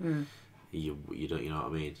and you don't. You know what I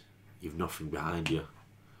mean? You've nothing behind you.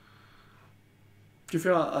 Do you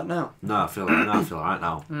feel like that now? No, I feel alright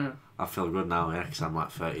now. I feel good now, yeah, because I'm like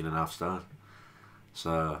 13.5 stone.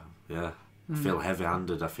 So yeah, I feel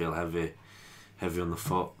heavy-handed. I feel heavy on the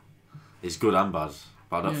foot. It's good and bad,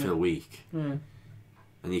 but I don't feel weak.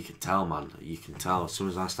 And you can tell, man. You can tell as soon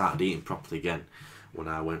as I started eating properly again, when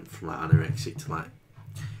I went from like anorexic to like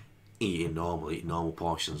eating normal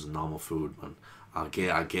portions and normal food, man. I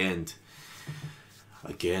gained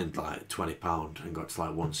like £20 and got to like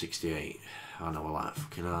 168. And I was like,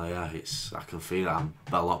 fucking hell, yeah, I can feel it. I'm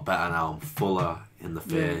a lot better now. I'm fuller in the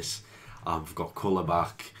face. I've got colour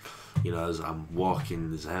back. You know, as I'm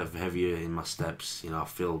walking, there's heavier in my steps. You know,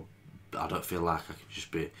 I don't feel like I can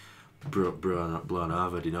just be blown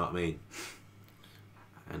over. Do you know what I mean?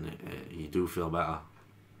 And you do feel better.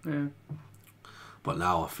 Yeah. But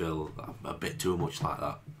now I feel a bit too much like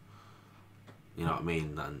that. You know what I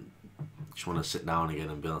mean? And I just want to sit down again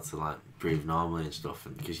and be able to like breathe normally and stuff.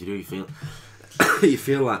 And because you feel you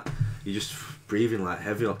feel like you're just breathing like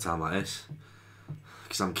heavy all the time like this.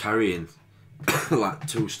 Because I'm carrying like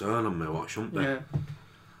 2 stone on me, what shouldn't be. Yeah.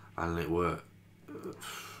 And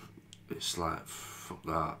it's like, fuck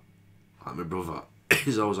that. Like my brother,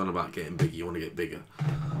 he's always on about getting bigger, you want to get bigger.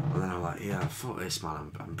 And then I'm like, yeah, fuck this,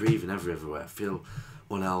 man. I'm breathing everywhere. I feel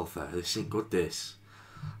unhealthy. This ain't good, this.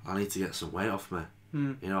 I need to get some weight off me.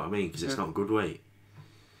 You know what I mean? Because it's not good weight.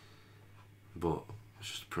 But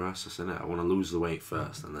it's just a process, innit? I want to lose the weight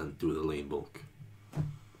first and then do the lean bulk.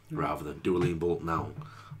 Rather than do a lean bulk now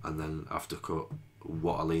and then have to cut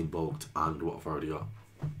what I lean bulked and what I've already got.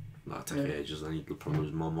 That'll take ages, then you'd probably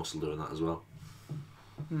lose more muscle doing that as well.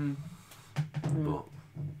 But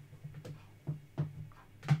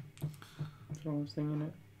that's what I was thinking,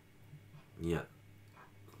 it. Yeah.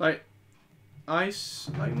 Like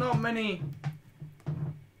not many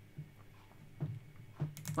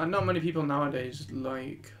people nowadays,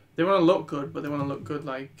 like, they want to look good, but they want to look good,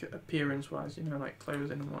 like, appearance-wise, you know, like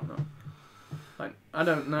clothing and whatnot. Like, I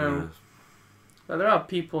don't know. Yeah. Like, there are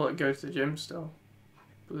people that go to the gym still,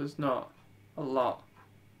 but there's not a lot.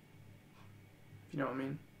 You know what I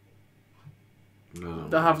mean? No.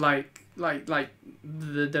 They have like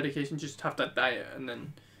the dedication just to have that diet and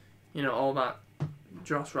then, you know, all that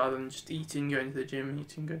dross rather than just eating, going to the gym,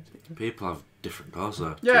 eating, going to the gym. People have different goals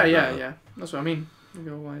though. Yeah. That's what I mean.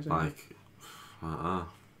 Like,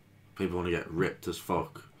 people want to get ripped as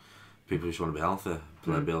fuck. People just want to be healthy,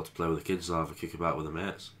 be able to play with the kids, or have a kickabout with their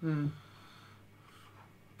mates.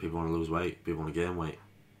 People want to lose weight. People want to gain weight.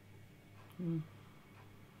 You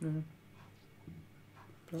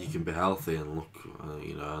can be healthy and look,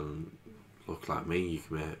 you know, and look like me. You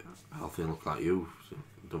can be healthy and look like you.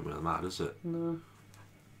 It don't really matter, does it? No.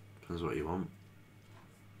 Depends what you want.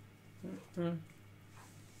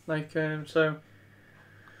 Like, so,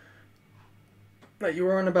 like, you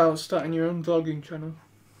were on about starting your own vlogging channel.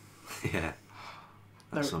 Yeah.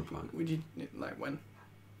 At some point. Would you, like, when?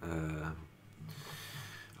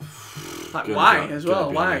 Like, why as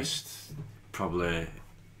well? Why? Honest, probably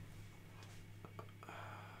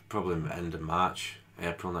end of March,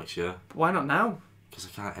 April next year. But why not now? Because I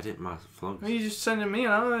can't edit my vlogs. Well, you just send them me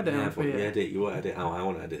and I'll edit them for you. You won't edit how I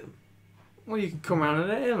want to edit them. Well, you can come around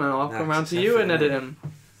and edit them, and I'll come round to you and edit them.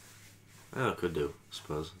 Oh, I could do, I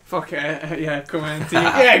suppose. Fuck it, yeah, come round to you.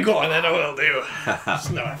 Yeah, go on then, I will do. It's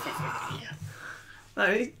no effort for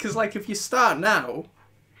me. Because, like, if you start now,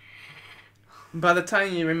 by the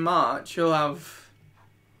time you're in March, you'll have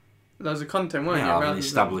loads of content, won't you? Yeah, I'll have an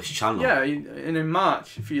established channel. Yeah, and in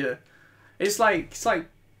March, if you... It's like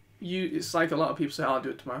a lot of people say, oh, I'll do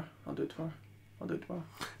it tomorrow. I'll do it tomorrow. I'll do it tomorrow.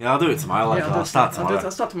 Yeah, I'll do it tomorrow. I'll start tomorrow. I'll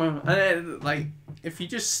start tomorrow. And like, if you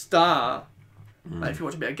just start, like, if you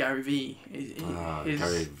watch a bit of Gary V,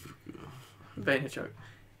 Gary Vaynerchuk,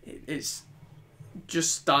 it's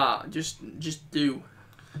just start, just do,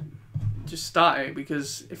 just start it,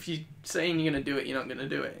 because if you're saying you're gonna do it, you're not gonna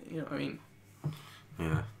do it. You know what I mean?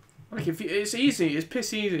 Yeah. Like, it's easy. It's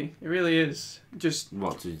piss easy. It really is. Just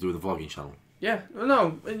what to do with the vlogging channel? Yeah,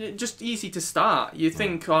 no, just easy to start. You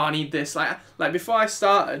think, oh, I need this. Like before I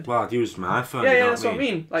started. Well, I'd use my iPhone. Yeah, that's what I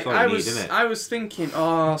mean. Like I was thinking,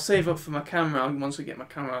 oh, I'll save up for my camera. Once I get my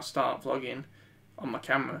camera, I'll start vlogging on my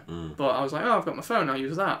camera. But I was like, oh, I've got my phone. I'll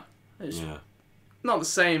use that. It's not the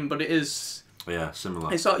same, but it is. Yeah,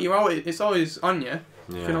 similar. It's always on you.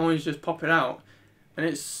 Yeah. You can always just pop it out, and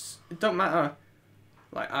it don't matter.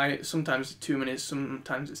 Like sometimes it's 2 minutes,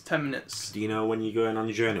 sometimes it's 10 minutes. Do you know when you're going on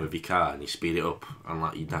your journey with your car and you speed it up on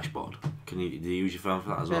like your dashboard? Do you use your phone for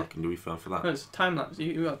that as well? Can you do your phone for that? No, it's time lapse.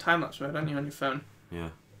 You got a time lapse mode, haven't you, on your phone? Yeah.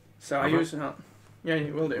 So I use that. Yeah,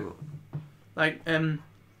 you will do. Like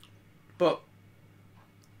but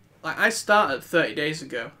like I started 30 days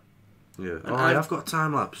ago. Yeah. Oh, I've got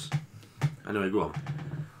time lapse. Anyway, go on.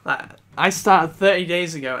 Like I started 30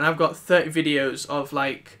 days ago, and I've got 30 videos of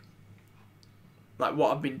like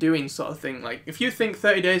what I've been doing, sort of thing. Like, if you think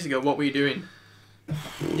 30 days ago, what were you doing?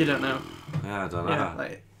 You don't know. Yeah, I don't know. Yeah,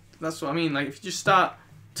 like, that's what I mean. Like, if you just start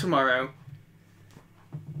tomorrow,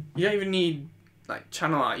 you don't even need, like,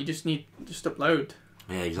 channel art. You just need, upload.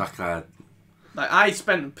 Yeah, exactly. Like, I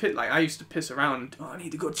used to piss around. Oh, I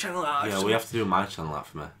need to go channel art. Yeah, we have to do my channel art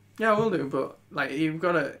for me. Yeah, we'll do, but, like, you've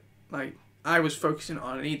got to, like, I was focusing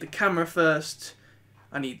on, I need the camera first.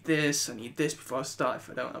 I need this before I start. If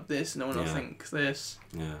I don't have this, no one will think this.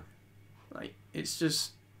 Yeah. Like, it's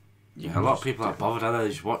just... Yeah, a lot of people aren't bothered, are they?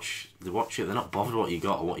 They watch it, they're not bothered what you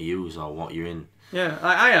got or what you use or what you're in. Yeah,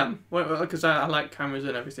 I am. Because I like cameras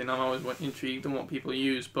and everything. I'm always intrigued in what people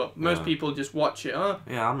use, but most people just watch it,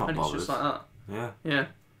 yeah, I'm not and bothered. It's just like that. Yeah. Yeah.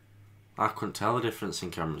 I couldn't tell the difference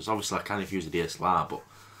in cameras. Obviously, I can if you use a DSLR, but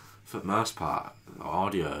for the most part, the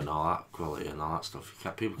audio and all that quality and all that stuff,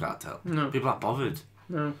 people can't tell. No. People aren't bothered.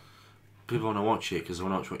 No. People want to watch it because they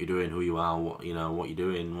want to watch what you're doing, who you are, what you're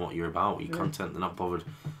doing, what you're about, your content. They're not bothered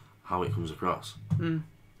how it comes across.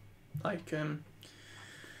 Like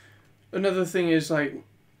another thing is like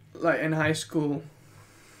in high school,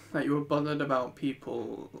 like you were bothered about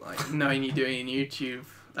people like knowing you're doing YouTube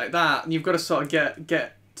like that. You've got to sort of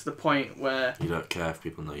get to the point where you don't care if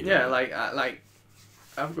people know you. Yeah,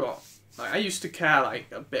 I've got. Like, I used to care, like,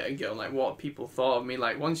 a bit ago, like, what people thought of me.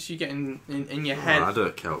 Like, once you get in your head... I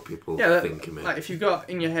don't care what people think of me. Like, if you've got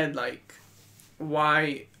in your head, like,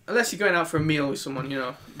 why... Unless you're going out for a meal with someone, you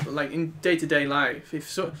know. But, like, in day-to-day life,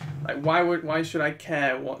 why should I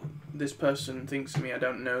care what this person thinks of me? I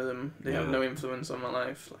don't know them. They have no influence on my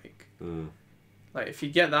life. Like, like, if you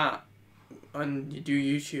get that and you do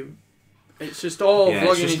YouTube... It's just all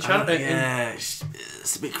vlogging and channel. Yeah, it's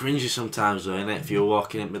a bit cringy sometimes, though, isn't it? If you're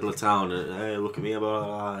walking in the middle of town and, hey, look at me,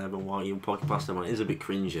 I've been walking, walking past them, it is a bit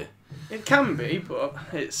cringy. It can be, but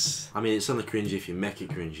it's... I mean, it's only cringy if you make it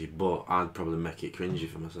cringy, but I'd probably make it cringy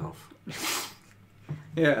for myself.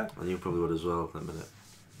 Yeah. And you probably would as well, in a minute.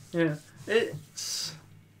 Yeah. It's...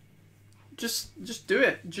 Just do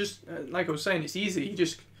it. Just, like I was saying, it's easy. You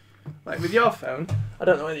just... Like, with your phone, I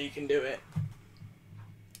don't know whether you can do it.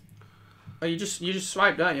 Oh, you just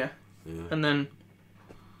swipe, don't you? Yeah. And then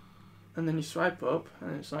you swipe up,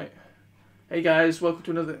 and it's like, hey guys, welcome to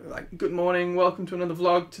another, like, good morning, welcome to another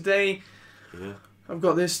vlog. Today, I've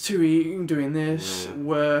got this to eat, I'm doing this,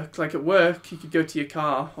 work. Like at work, you could go to your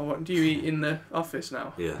car, or what do you eat in the office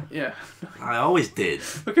now? Yeah. Yeah. I always did.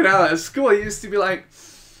 Look at how at school, it used to be like,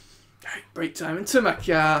 right, break time into my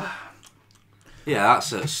car. Yeah,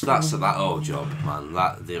 that's that old job, man.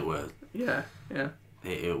 That they were. Yeah, yeah.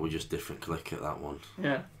 It was just different click at that one.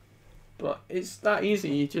 Yeah. But it's that easy.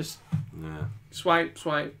 You just swipe,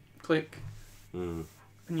 click, and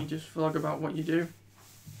you just vlog about what you do.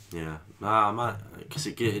 Yeah. Nah, man, because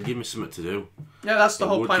it gave me something to do. Yeah, that's the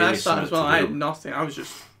whole point I started as well. I had nothing. I was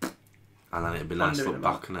just... And then it'd be nice to look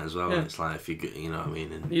back on it as well. Yeah. And it's like if you know what I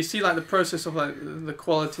mean. And you see like the process of like the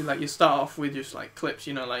quality. Like you start off with just like clips,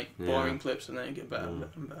 you know, like boring clips, and then you get better and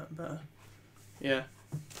better and better and better. Yeah,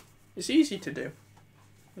 it's easy to do.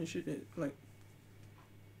 It's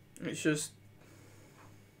just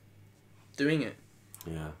doing it.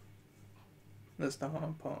 Yeah. That's the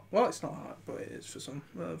hard part. Well, it's not hard, but it is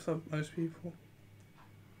for most people.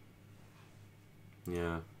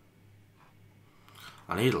 Yeah.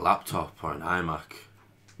 I need a laptop or an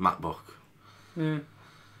MacBook. Yeah.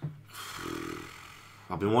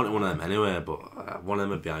 I've been wanting one of them anyway, but one of them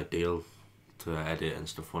would be ideal to edit and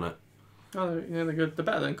stuff on it. Oh, yeah, they're good. They're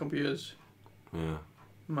better than computers. Yeah.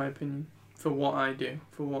 In my opinion, for what I do,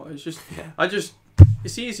 it's just, yeah.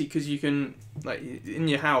 It's easy because you can, like, in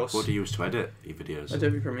your house. What do you use to edit your videos?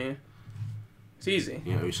 Adobe Premiere. It's easy.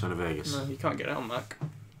 You know, use Sony Vegas. No, you can't get it on Mac.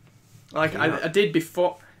 Like I did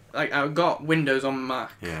before. Like I got Windows on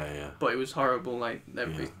Mac. Yeah. But it was horrible. Like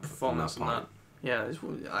every performance and that. Yeah,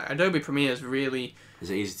 Adobe Premiere is really. Is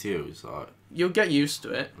it easy to use? Or... You'll get used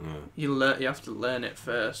to it. Yeah. You have to learn it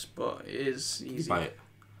first, but it is easy. You buy it.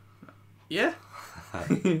 Yeah.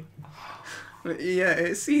 Yeah,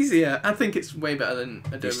 it's easier. I think it's way better than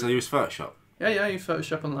Adobe. Do you still use Photoshop? Yeah, I use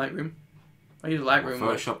Photoshop and Lightroom. I use Lightroom.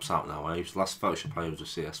 Photoshop's out now. Last Photoshop I used was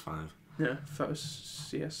CS5. Yeah,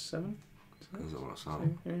 CS7. Is that what it's out?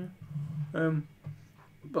 Yeah.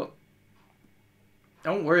 But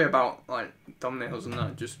don't worry about like thumbnails and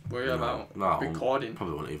that. Just worry about recording.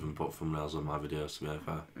 Probably won't even put thumbnails on my videos to be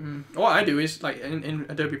fair. What I do is like in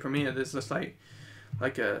Adobe Premiere, there's this like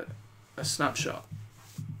a snapshot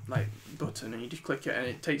like button, and you just click it, and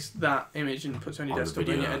it takes that image and puts it on your desktop,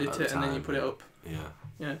 and you edit it, and then you put it up. Yeah.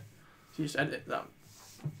 Yeah. So you just edit that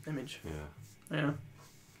image. Yeah. Yeah.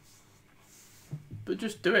 But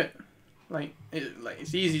just do it. Like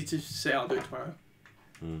it's easy to say I'll do it tomorrow.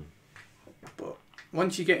 But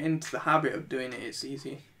once you get into the habit of doing it, it's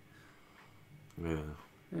easy. Yeah.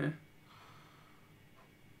 Yeah.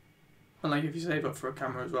 And like if you save up for a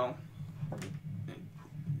camera as well,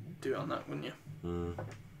 do it on that, wouldn't you?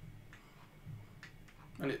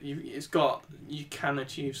 And you can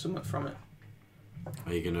achieve something from it.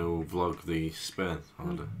 Are you gonna vlog the Spain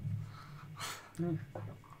holiday?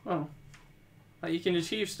 Well, like you can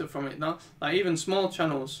achieve stuff from it now. Like even small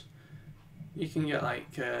channels, you can get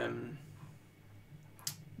like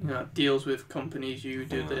deals with companies. You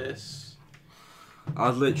do this. I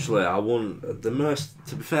want the most.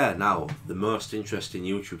 To be fair, now the most interesting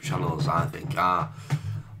YouTube channels I think are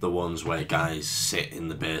the ones where guys sit in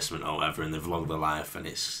the basement or whatever and they vlog their life, and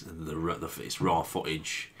it's raw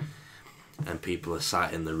footage, and people are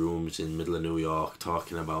sat in the rooms in the middle of New York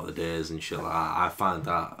talking about the days and shit like that. I find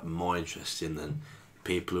that more interesting than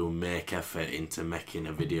people who make effort into making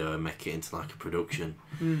a video and make it into like a production.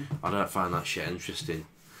 I don't find that shit interesting.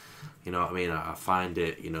 You know what I mean? I find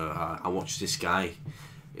it, I watched this guy,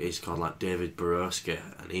 he's called like David Borowski,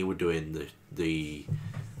 and he was doing the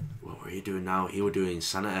what were he doing now? He was doing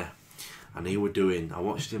Sanity, and I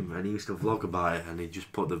watched him, and he used to vlog about it, and he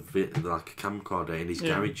just put like a camcorder in his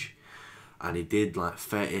garage, and he did like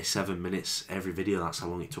 37 minutes every video. That's how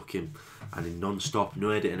long it took him, and he non-stop,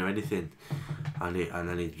 no editing or anything, and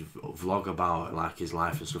then he'd vlog about like his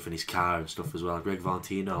life and stuff in his car and stuff as well. Greg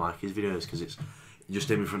Valentino, like his videos, because it's just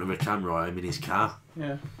him in front of a camera or him in his car.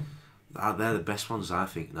 Yeah. They're the best ones I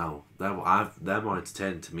think now. They're more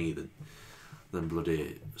entertaining to me than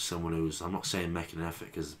bloody someone who's, I'm not saying making an effort,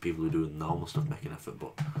 because people who do normal stuff make an effort,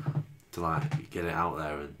 but to like get it out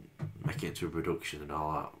there and make it into a production and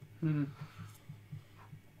all that.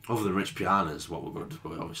 Other than Rich Piana's what we're going to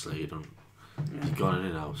do, obviously he's gone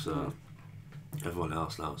in now, so everyone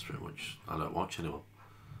else now is pretty much, I don't watch anyone.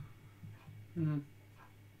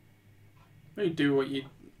 You do what you.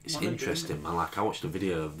 It's interesting, man. Like I watched a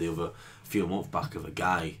video of the other few months back of a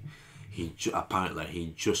guy. Apparently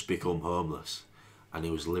he just become homeless, and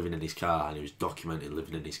he was living in his car, and he was documenting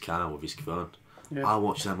living in his car with his phone. Yeah. I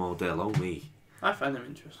watch them all day long. I find them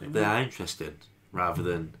interesting. They are interesting, rather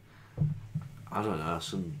than, I don't know,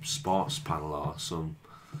 some sports panel or some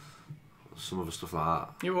other stuff like that.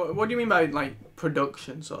 Yeah, what do you mean by like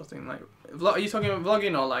production sort of thing? Like, are you talking about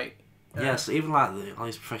vlogging or like? Yes, even like all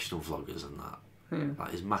these professional vloggers and that,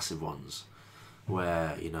 like these massive ones,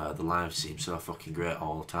 where the lives seem so fucking great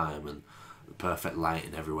all the time, and the perfect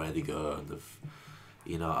lighting everywhere they go, and they've,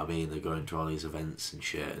 you know what I mean, they're going to all these events and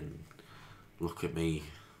shit, and look at me,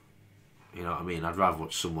 you know what I mean. I'd rather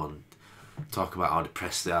watch someone talk about how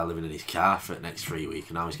depressed they are living in his car for the next 3 weeks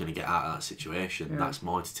and how he's going to get out of that situation. Yeah. That's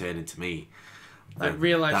more entertaining to me. Like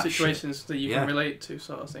real life situations shit that you can relate to,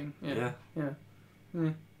 sort of thing. Yeah.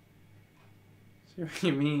 See what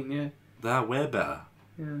you mean, yeah. They're way better.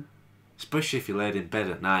 Yeah. Especially if you're laid in bed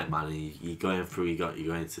at night, man, and you're going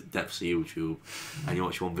into depths of YouTube, and you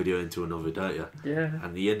watch one video into another, don't you? Yeah.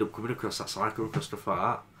 And you end up coming across that cycle, across stuff like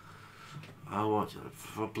that. I watch,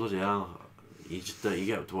 for bloody hell, you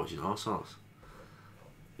get up to watching all sorts.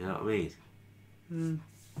 You know what I mean?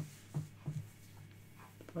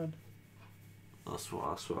 Bad. That's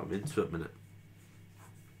what I'm into at the minute.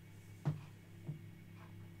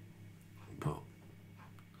 But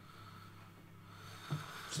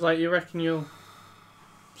so, like, you reckon you'll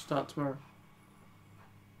start tomorrow?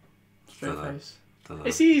 Straight face.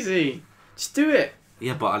 It's easy. Just do it.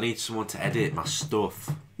 Yeah, but I need someone to edit my stuff.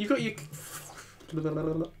 You've got your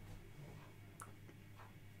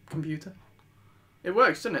computer. It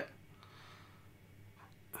works, doesn't it?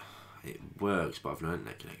 It works, but I've no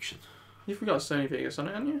internet connection. You've got Sony Vegas on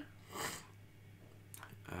it, haven't you?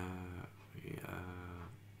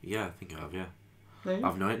 Yeah, I think I have, yeah. Yeah.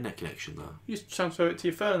 I've no internet connection, though. You just transfer it to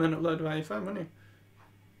your phone and then upload it via your phone, wouldn't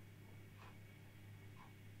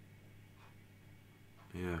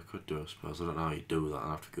you? Yeah, I could do, I suppose. I don't know how you do that.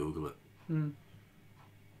 I'll have to Google it.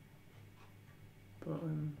 But,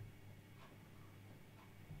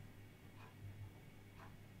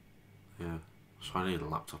 yeah. So I need a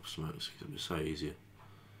laptop or something because it'd be so easier.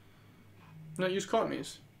 No, use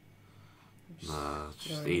Courtney's. Nah, it's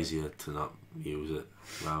just easier to not use it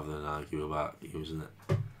rather than argue about using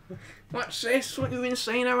it. What's this? What you been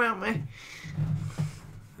saying about me?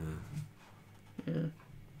 Yeah.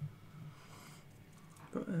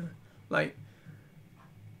 But, like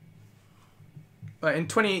in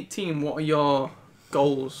 2018, what are your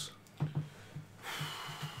goals?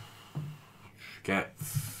 Get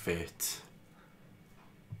fit.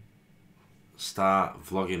 Start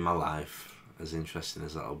vlogging my life, as interesting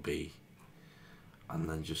as that'll be. And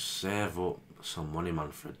then just save up some money,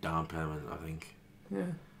 man, for a down payment, I think. Yeah.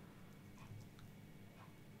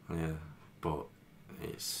 Yeah, but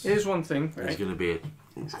it's... Here's one thing, right? It's gonna be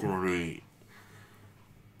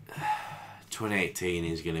 2018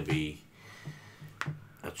 is gonna be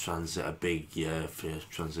a big year for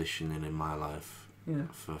transitioning in my life. Yeah.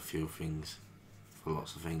 For a few things, for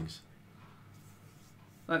lots of things.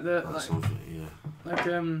 Like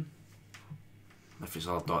if it's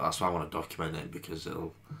all that's why I want to document it, because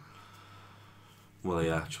it'll. Well,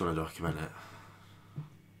 yeah, I just want to document it.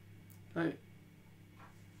 Like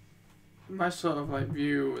my sort of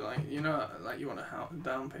view, you want a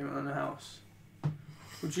down payment on a house.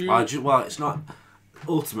 Would you? Well, it's not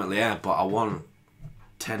ultimately, yeah, but I want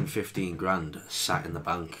 10-15 grand sat in the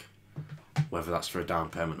bank, whether that's for a down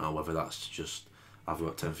payment or whether that's just I've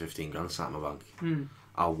got 10-15 grand sat in my bank.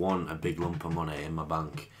 I want a big lump of money in my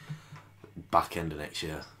bank back end of next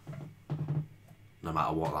year, no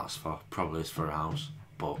matter what that's for. Probably it's for a house,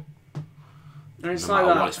 but and it's no like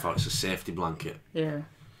matter that. what it's for, it's a safety blanket. Yeah.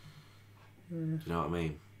 Do you know what I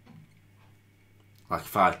mean? Like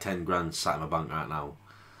if I had 10 grand sat in my bank right now,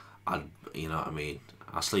 you know what I mean?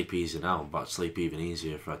 I sleep easy now, but I'd sleep even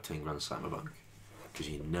easier if I had 10 grand sat in my bank, because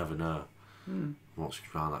you never know what's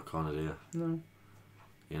around that corner, do you? No.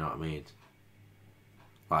 You know what I mean?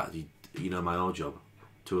 Like, you know my old job?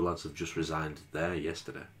 2 lads have just resigned there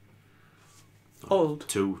yesterday. Old?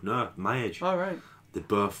 2, no, my age. Oh, right. They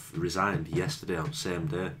both resigned yesterday on the same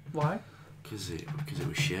day. Why? Because it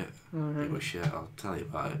was shit. Right. It was shit, I'll tell you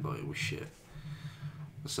about it, but it was shit.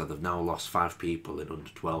 So they've now lost 5 people in under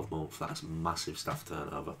 12 months. That's massive staff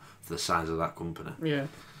turnover for the size of that company. Yeah.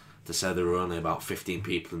 They said there were only about 15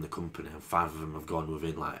 people in the company and 5 of them have gone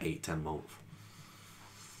within 8-10 months.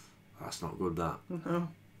 That's not good, that. No.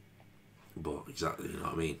 But exactly, you know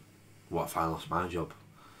what I mean? What if I lost my job?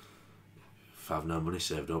 If I have no money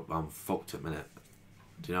saved up, I'm fucked at the minute.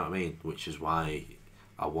 Do you know what I mean? Which is why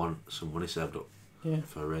I want some money saved up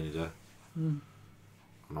for a rainy day. And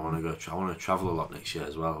I want to I want to travel a lot next year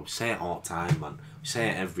as well. We say it all the time, man. We say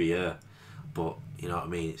it every year, but you know what I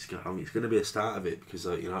mean. It's going to be a start of it, because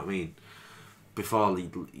you know what I mean.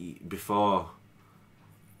 Before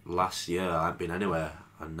last year, I hadn't been anywhere,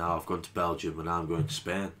 and now I've gone to Belgium, and now I'm going to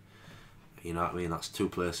Spain. You know what I mean? That's 2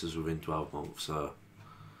 places within 12 months. So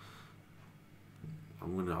I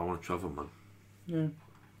want to travel, man. Yeah.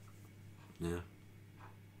 Yeah.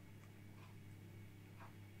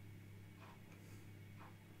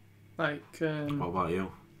 What about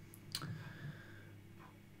you?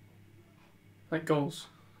 Like goals.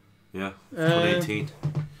 Yeah. 2018.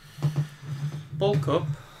 Bulk up.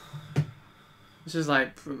 This is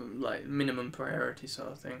like minimum priority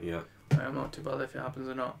sort of thing. Yeah. I'm not too bothered if it happens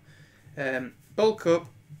or not. Bulk up,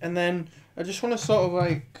 and then I just want to sort of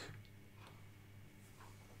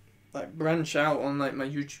like branch out on my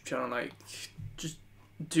YouTube channel, just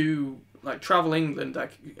do like travel England,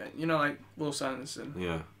 like you know, like Will Sanderson,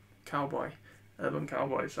 Yeah. cowboy, urban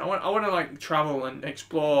cowboys. I want to like travel and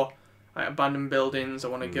explore like abandoned buildings. I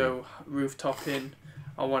want to go rooftoping.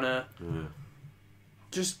 I want to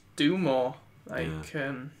just do more. Like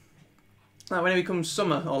like when it becomes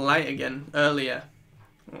summer or light again, earlier.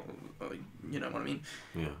 Or, you know what I mean?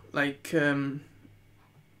 Yeah. Like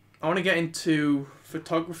I want to get into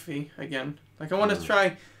photography again. Like I want to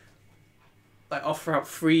try, like offer out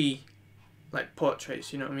free, like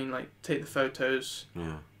portraits. You know what I mean? Like take the photos,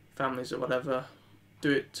 families or whatever,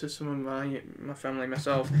 do it to some of my family,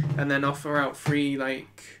 myself, and then offer out free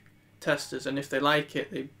like testers. And if they like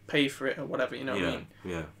it, they pay for it or whatever. You know what I mean?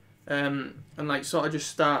 Yeah. And like sort of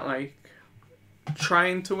just start like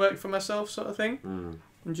trying to work for myself, sort of thing,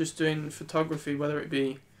 and just doing photography, whether it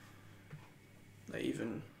be like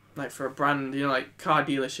even. Like for a brand, you know, like car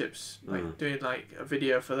dealerships, like doing like a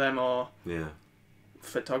video for them or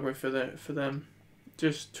photography for them,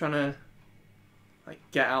 just trying to like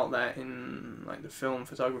get out there in like the film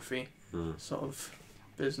photography sort of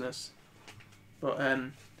business. But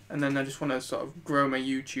and then I just want to sort of grow my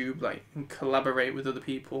YouTube, like, and collaborate with other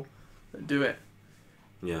people that do it.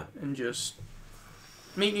 Yeah. And just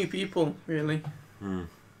meet new people, really.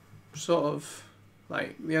 Sort of.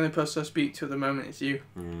 Like, the only person I speak to at the moment is you.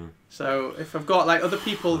 So, if I've got, like, other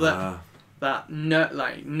people that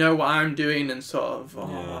know what I'm doing and sort of,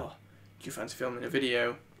 do you fancy filming a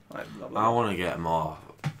video? Like, blah, blah, blah. I want to get more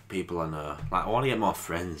people I know. Like, I want to get more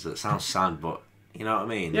friends. That sounds sad, but you know what I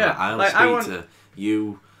mean? Yeah. Like, I only speak to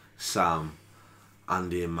you, Sam,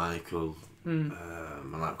 Andy and Michael, and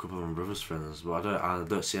like a couple of my brother's friends, but I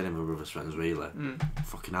don't see any of my brother's friends, really.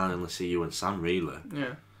 Fucking I only see you and Sam, really.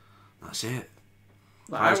 Yeah. That's it.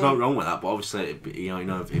 Like, there's nothing wrong with that, but obviously, you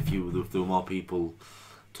know, if there were more people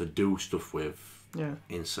to do stuff with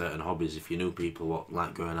in certain hobbies, if you knew people what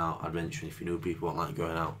like going out adventuring, if you knew people what like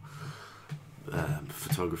going out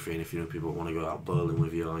photography, and if you knew people what want to go out bowling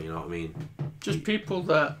with you, or, you know what I mean? Just people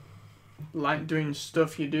that like doing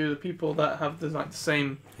stuff you do, the people that have the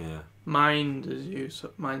same mind as you,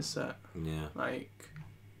 mindset. Yeah. Like,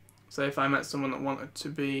 say if I met someone that wanted to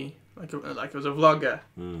be like I was a vlogger,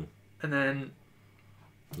 and then.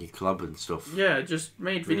 You club and stuff. Yeah, just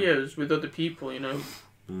made videos with other people, you know,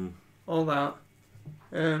 all that.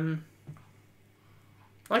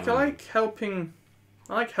 Like I like helping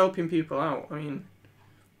people out. I mean,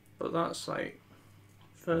 but that's like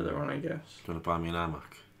further on, I guess. Do you want to buy me an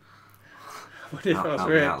iMac? What if I was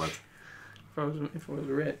rich? If I was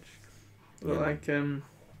rich, but like I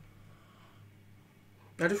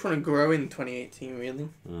just want to grow in 2018, really.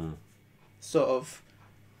 Sort of.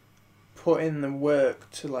 Put in the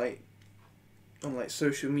work to like on like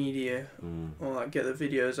social media or like get the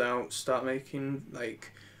videos out, start making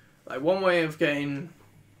like one way of getting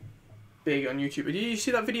big on YouTube. Did you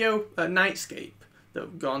see that video at Nightscape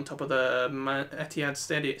that got on top of the Etihad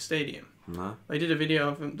Stadium? No. They did a video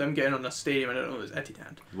of them getting on a stadium. I don't know if it was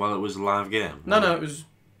Etihad. Well, it was a live game. No, it was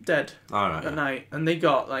dead at night, and they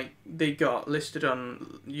got listed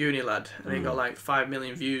on Unilad, and they got like 5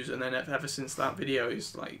 million views, and then ever since that video,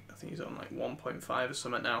 he's like, I think he's on like 1.5 or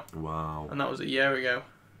something now. Wow. And that was a year ago.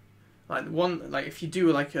 Like if you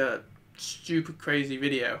do like a stupid crazy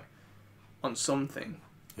video on something,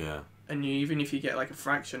 and even if you get like a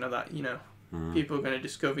fraction of that, you know, people are going to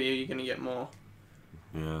discover you. You're going to get more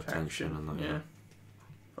attention and that. Yeah.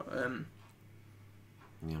 But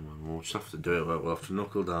yeah, man, we'll just have to do it. We'll have to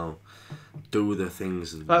knuckle down, do the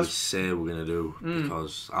things we say we're going to do,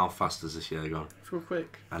 because how fast has this year gone? Real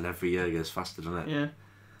quick. And every year gets faster, doesn't it? Yeah.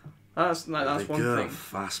 That's one thing.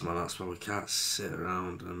 Fast, man. That's why we can't sit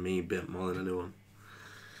around, and me a bit more than anyone.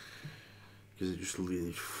 Because it just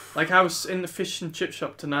really... Like, I was in the fish and chip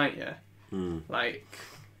shop tonight, Like,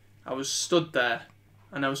 I was stood there,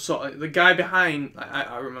 and I was sort of... The guy behind... Like,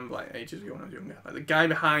 I remember, like, ages ago when I was younger. Like, the guy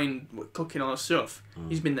behind cooking all the stuff,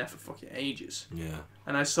 he's been there for fucking ages. Yeah.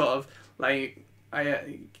 And I sort of, like...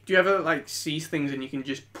 do you ever, like, see things and you can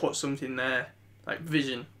just put something there? Like,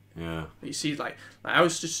 vision. Yeah. You see, like I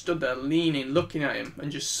was just stood there leaning, looking at him,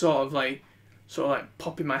 and just sort of like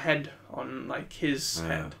popping my head on, like, his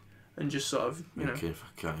head. And just sort of, you know... If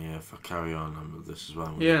I carry on, this is where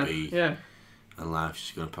I'm going to be. Yeah. And life's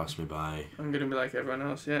just going to pass me by. I'm going to be like everyone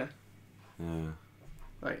else, yeah.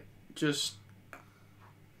 Like, just...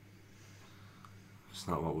 It's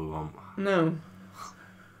not what we want. No.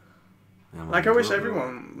 Yeah, like, I wish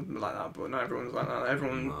everyone was like that, but not everyone's like that.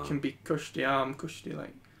 Everyone can be cushy, I'm cushy,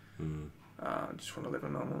 like... I just want to live a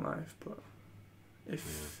normal life, but...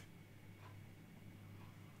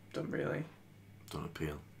 Don't really... Don't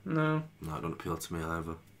appeal. No. No, it don't appeal to me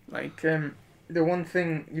either. Like, the one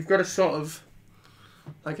thing you've got to sort of,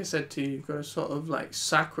 like I said to you, you've got to sort of like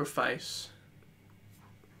sacrifice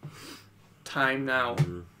time now.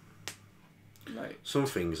 Like some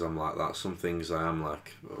things I'm like that. Some things I am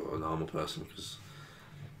like a normal person because,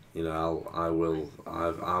 you know,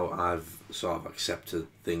 I've sort of accepted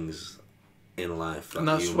things in life. And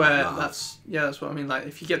that's where that's what I mean. Like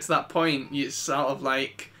if you get to that point, it's sort of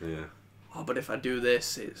like, oh, but if I do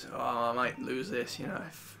this, it's I might lose this. You know,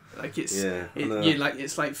 like it's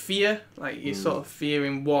it's like fear. Like you're sort of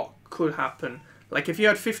fearing what could happen. Like if you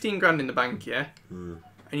had 15 grand in the bank, and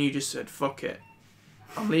you just said, fuck it,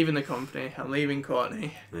 I'm leaving the company, I'm leaving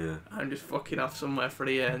Courtney, I'm just fucking off somewhere for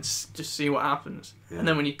a year and just see what happens. And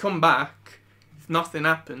then when you come back, if nothing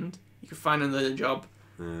happened, you could find another job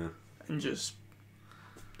and just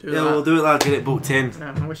do that. Yeah, we'll do it like get it booked in.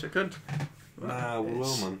 Yeah, I wish I could. Nah, we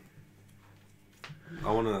will, man.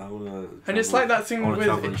 I wanna. And it's like that thing with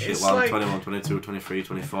it's like 21, 22, 23,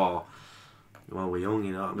 24. Well, we're young,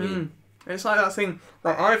 you know what I mean? It's like that thing.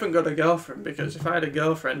 Like I haven't got a girlfriend because if I had a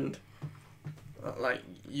girlfriend, like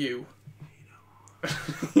you.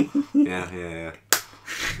 yeah.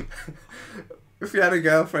 If you had a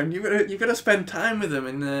girlfriend, you gotta spend time with them,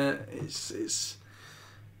 and it's.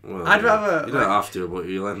 Well, I'd rather. You don't have to, but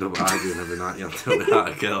you'll end up arguing every night you have to without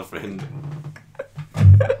a girlfriend.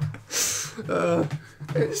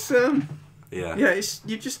 It's Yeah. Yeah, it's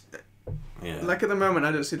you just. Yeah. Like at the moment,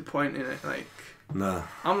 I don't see the point in it. Like. No.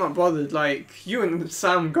 I'm not bothered. Like you and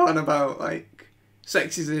Sam go on about like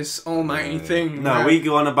sex is this almighty thing. No, we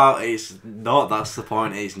go on about it's not. That's the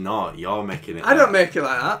point. It's not. You're making it. I don't make it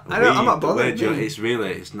like that. I'm not bothered. It's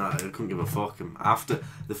really. It's not. I couldn't give a fuck. After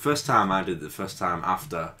the first time I did,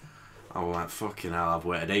 after, I was like, fucking hell. I've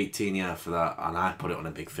waited 18 years for that, and I put it on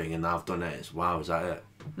a big thing, and now I've done it. It's wow. Is that it?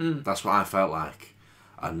 That's what I felt like,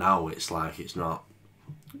 and now it's like it's not.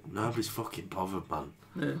 Nobody's fucking bothered, man.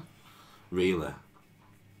 Yeah. Really.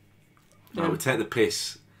 Yeah. We take the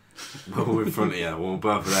piss when we're in front of you, when we're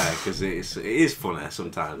both there, because it is funny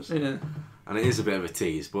sometimes. Yeah. And it is a bit of a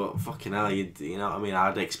tease, but fucking hell, you know what I mean?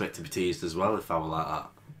 I'd expect to be teased as well if I were like that.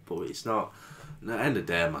 But it's not. At the end of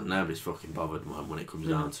the day, man, nobody's fucking bothered when it comes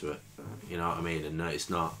down to it. You know what I mean? And no, it's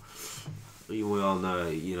not. We all know,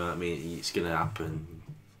 you know what I mean? It's going to happen.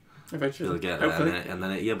 Eventually. You'll get there, and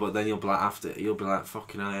then but then you'll be like, after, you'll be like,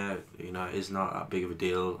 fucking hell, yeah, you know, it's not that big of a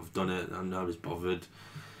deal. I've done it, and nobody's bothered.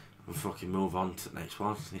 And fucking move on to the next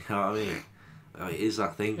one. You know what I mean? It is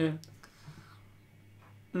that thing. Yeah.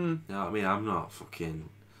 You know what I mean? I'm not fucking.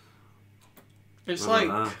 It's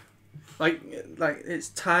like it's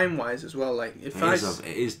time wise as well. Like if it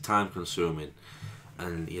is time consuming,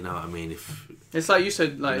 and you know what I mean. If it's like you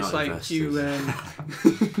said, like it's like investors.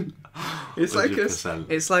 You. It's 100%.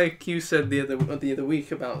 It's like you said the other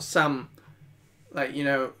week about Sam. Like you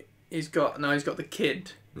know, he's got the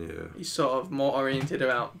kid. Yeah. He's sort of more oriented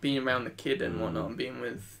about being around the kid and whatnot, and being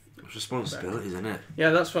with. It's responsibilities, isn't it?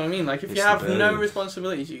 Yeah, that's what I mean. Like if you have no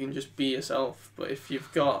responsibilities, you can just be yourself. But if you've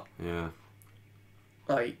got. Yeah.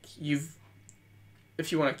 Like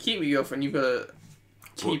if you want to keep your girlfriend, you've got to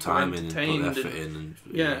keep time her in, entertained put effort in,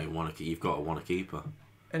 and you've got to want to keep her.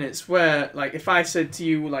 And it's where, like, if I said to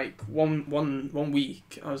you, like, one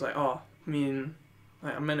week, I was like, oh, I mean,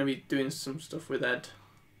 like, I'm meant to be doing some stuff with Ed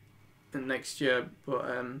in next year, but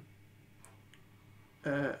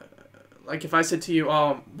like if I said to you,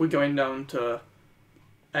 oh, we're going down to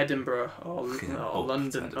Edinburgh or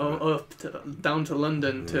London, down to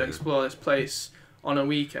London to explore this place on a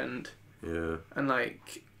weekend, and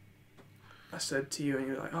like. I said to you, and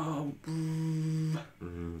you were like, "Oh,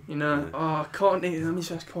 you know, oh, Courtney. Let me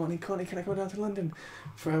just ask Courtney. Courtney, can I go down to London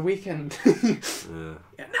for a weekend?" Nah.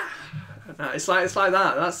 It's like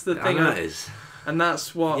that. That's the thing. I know it is, and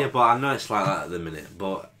that's what. Yeah, but I know it's like that at the minute.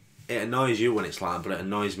 But it annoys you when it's like that. But it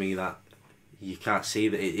annoys me that you can't see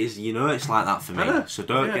that it is. You know, it's like that for me. So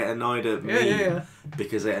don't get annoyed at me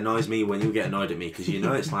because it annoys me when you get annoyed at me because you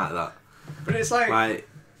know it's like that. But it's like.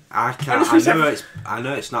 I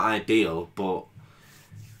know it's not ideal, but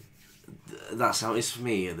that's how it is for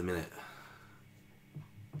me at the minute.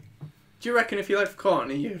 Do you reckon if you left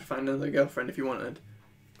Courtney, you'd find another girlfriend if you wanted?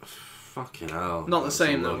 Fucking hell. Not the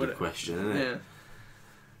same though, would it? Question, isn't it? Yeah.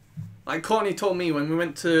 Like Courtney told me when we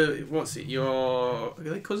went to are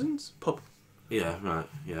they cousins? Pub. Yeah, right.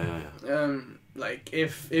 Yeah. Like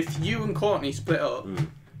if you and Courtney split up,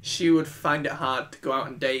 she would find it hard to go out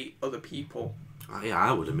and date other people. Yeah,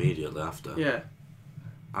 I would immediately after. Yeah.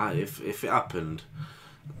 If it happened,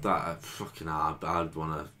 that fucking I'd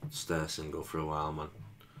want to stay single for a while, man.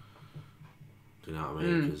 Do you know what I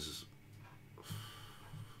mean? Because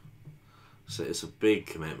it's a big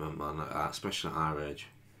commitment, man. Especially at our age.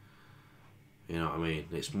 You know what I mean?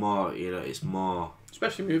 It's more, you know, it's more...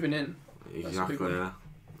 Especially moving in. Exactly, yeah.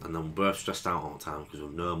 And then we're both stressed out all the time because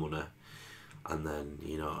we've no money. And then,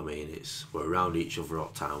 you know what I mean, we're around each other all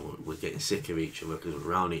the time. We're getting sick of each other because we're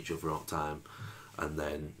around each other all the time. And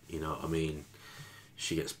then, you know what I mean,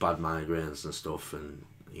 she gets bad migraines and stuff, and,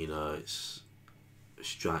 you know,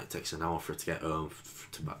 it takes an hour for her to get home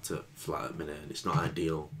back to flat at a minute, and it's not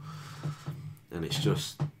ideal. And it's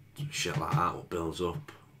just shit like that what builds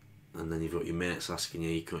up. And then you've got your mates asking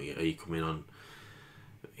you, are you coming on,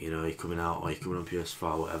 you know, are you coming out, or are you coming on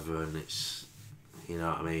PS4, whatever, and it's, you know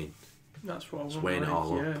what I mean? That's what I it's want. weighing it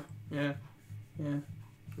all up. Yeah. And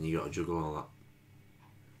you got to juggle all that.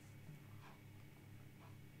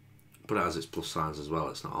 But it has its plus sides as well.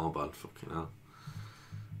 It's not all bad, fucking hell.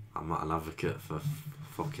 I'm not an advocate for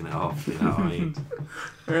fucking it off, you know what I mean?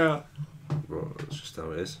 Yeah. But it's just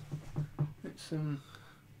how it is.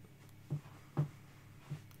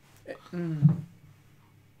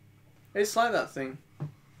 It's like that thing.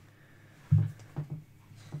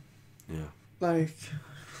 Yeah. Like,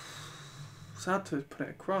 it's hard to put it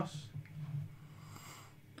across.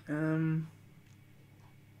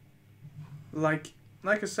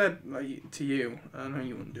 Like I said, like to you, I know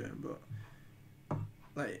you wouldn't do it, but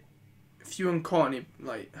like, if you and Courtney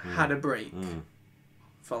had a break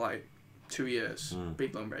for like 2 years,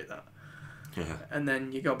 big long break that, and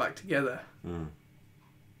then you go back together,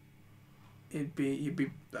 you'd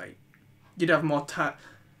be like, you'd have more time.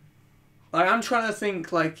 Like, I'm trying to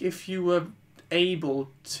think, like, if you were able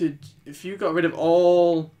to, if you got rid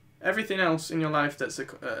of everything else in your life that's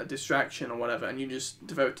a distraction or whatever, and you just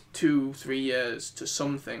devote 2-3 years to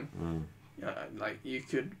something, like, you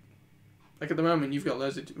could, like, at the moment you've got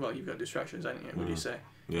you've got distractions, haven't you? Would you say?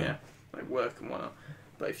 Yeah, like work and whatnot.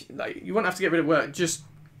 But if you wouldn't have to get rid of work, just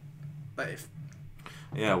like if.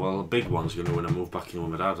 Yeah, well, the big one's going to, when I move back in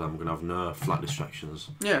with my dad, I'm going to have no flat distractions.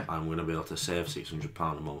 Yeah. I'm going to be able to save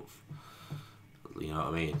 £600 a month. You know what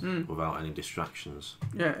I mean? Without any distractions.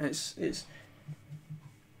 Yeah, it's.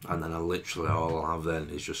 And then all I'll have then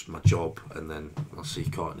is just my job, and then I'll see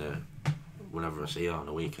Courtney whenever I see her on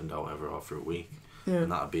a weekend or whatever, or for a week. Yeah.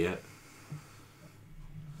 And that'll be it.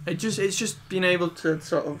 It's just being able to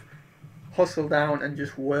sort of hustle down and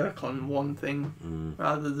just work on one thing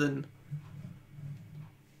rather than,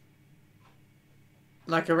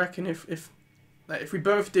 like, I reckon if we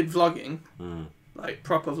both did vlogging, like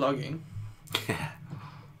proper vlogging,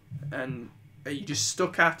 and you just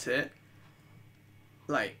stuck at it,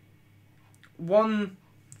 like, what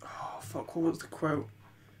was the quote?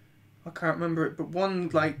 I can't remember it, but one,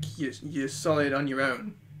 like, you're solid on your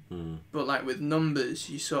own, but like with numbers,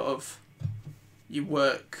 you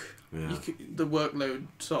work, the workload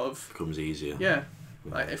sort of becomes easier. Yeah,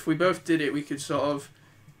 like if we both did it, we could sort of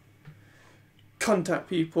contact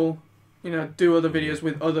people, you know, do other videos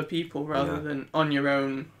with other people rather than on your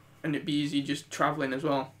own, and it'd be easy just travelling as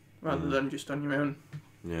well, rather than just on your own.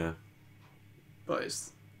 Yeah. But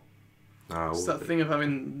it's that thing of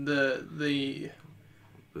having the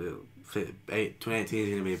 2018 is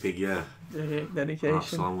going to be a big year. Dedication.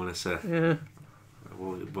 That's all I'm going to say. Yeah. But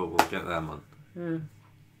we'll get there, man. Yeah.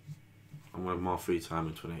 I'm going to have more free time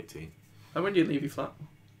in 2018. And when do you leave your flat?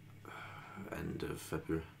 End of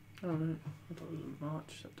February. Oh, right. I thought it was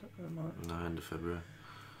March. No, end of February.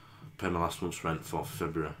 Pay my last month's rent 4th of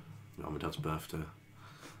February on my dad's birthday.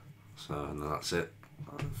 So, and then that's it.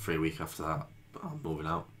 3 weeks after that, I'm moving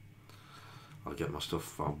out. I'll get my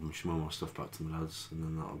stuff, I'll move my stuff back to my dad's, and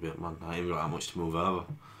then that'll be it, man. I ain't got that much to move over.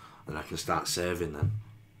 And I can start saving then.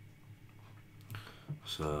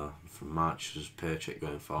 So, from March, just paycheck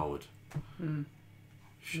going forward.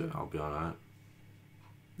 I'll be alright.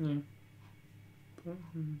 Yeah. But,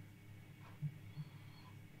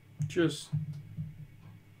 just,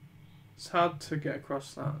 it's hard to get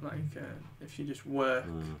across that, like, if you just work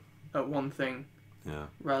at one thing,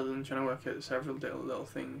 rather than trying to work at several little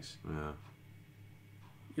things. Yeah.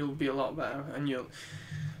 You'll be a lot better, and you'll,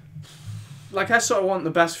 like, I sort of want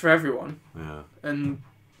the best for everyone. Yeah. And,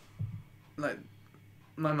 like,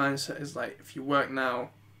 my mindset is, like, if you work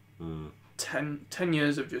now, 10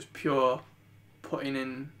 years of just pure putting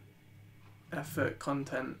in effort,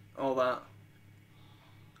 content, all that,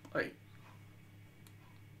 like,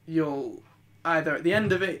 you'll either at the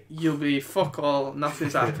end of it, you'll be fuck all,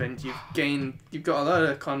 nothing's happened, you've got a lot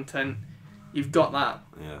of content, you've got that.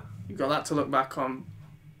 Yeah. You've got that to look back on.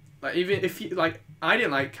 Like, even if you, like, I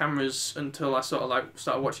didn't like cameras until I sort of, like,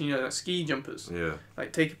 started watching, you know, like, ski jumpers. Yeah.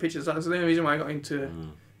 Like, taking pictures. That's the only reason why I got into,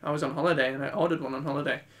 I was on holiday and I ordered one on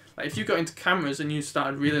holiday. Like, if you got into cameras and you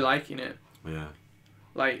started really liking it,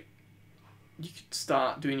 like, you could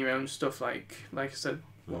start doing your own stuff, like I said,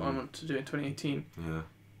 what I want to do in 2018. Yeah.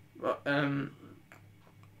 But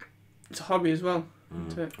it's a hobby as well.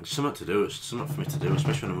 It's something to do. It's something for me to do,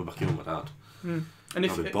 especially when I'm back in with my dad. And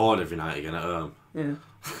I'll be bored every night again at home. Yeah.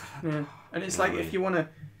 Yeah. And it's like if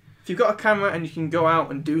you've got a camera and you can go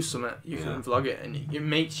out and do something, you can vlog it, and it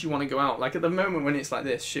makes you want to go out. Like at the moment when it's like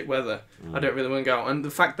this shit weather, I don't really want to go out. And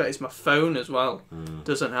the fact that it's my phone as well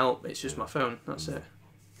doesn't help. It's just my phone. That's it.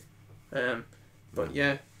 But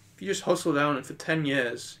yeah, if you just hustle down and for 10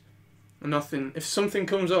 years, and nothing. If something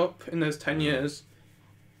comes up in those 10 years,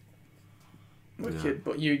 wicked.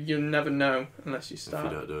 But you'll never know unless you start.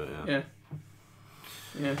 If you don't do it,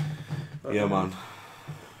 yeah. But, yeah, man.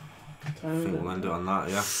 I think we'll end it on that,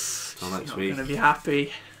 yeah. Till next week. Gonna be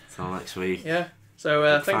happy. Till next week. Yeah. So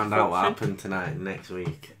we'll thanks for find out what watching. happened tonight next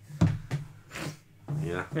week.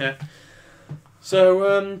 Yeah. Yeah.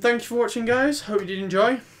 So thank you for watching, guys. Hope you did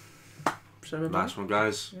enjoy. Nice one,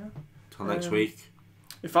 guys. Yeah. Till next week.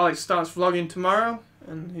 If Alex starts vlogging tomorrow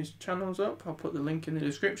and his channel's up, I'll put the link in the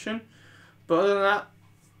description. But other than that,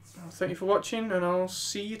 thank you for watching, and I'll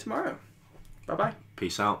see you tomorrow. Bye bye.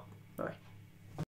 Peace out.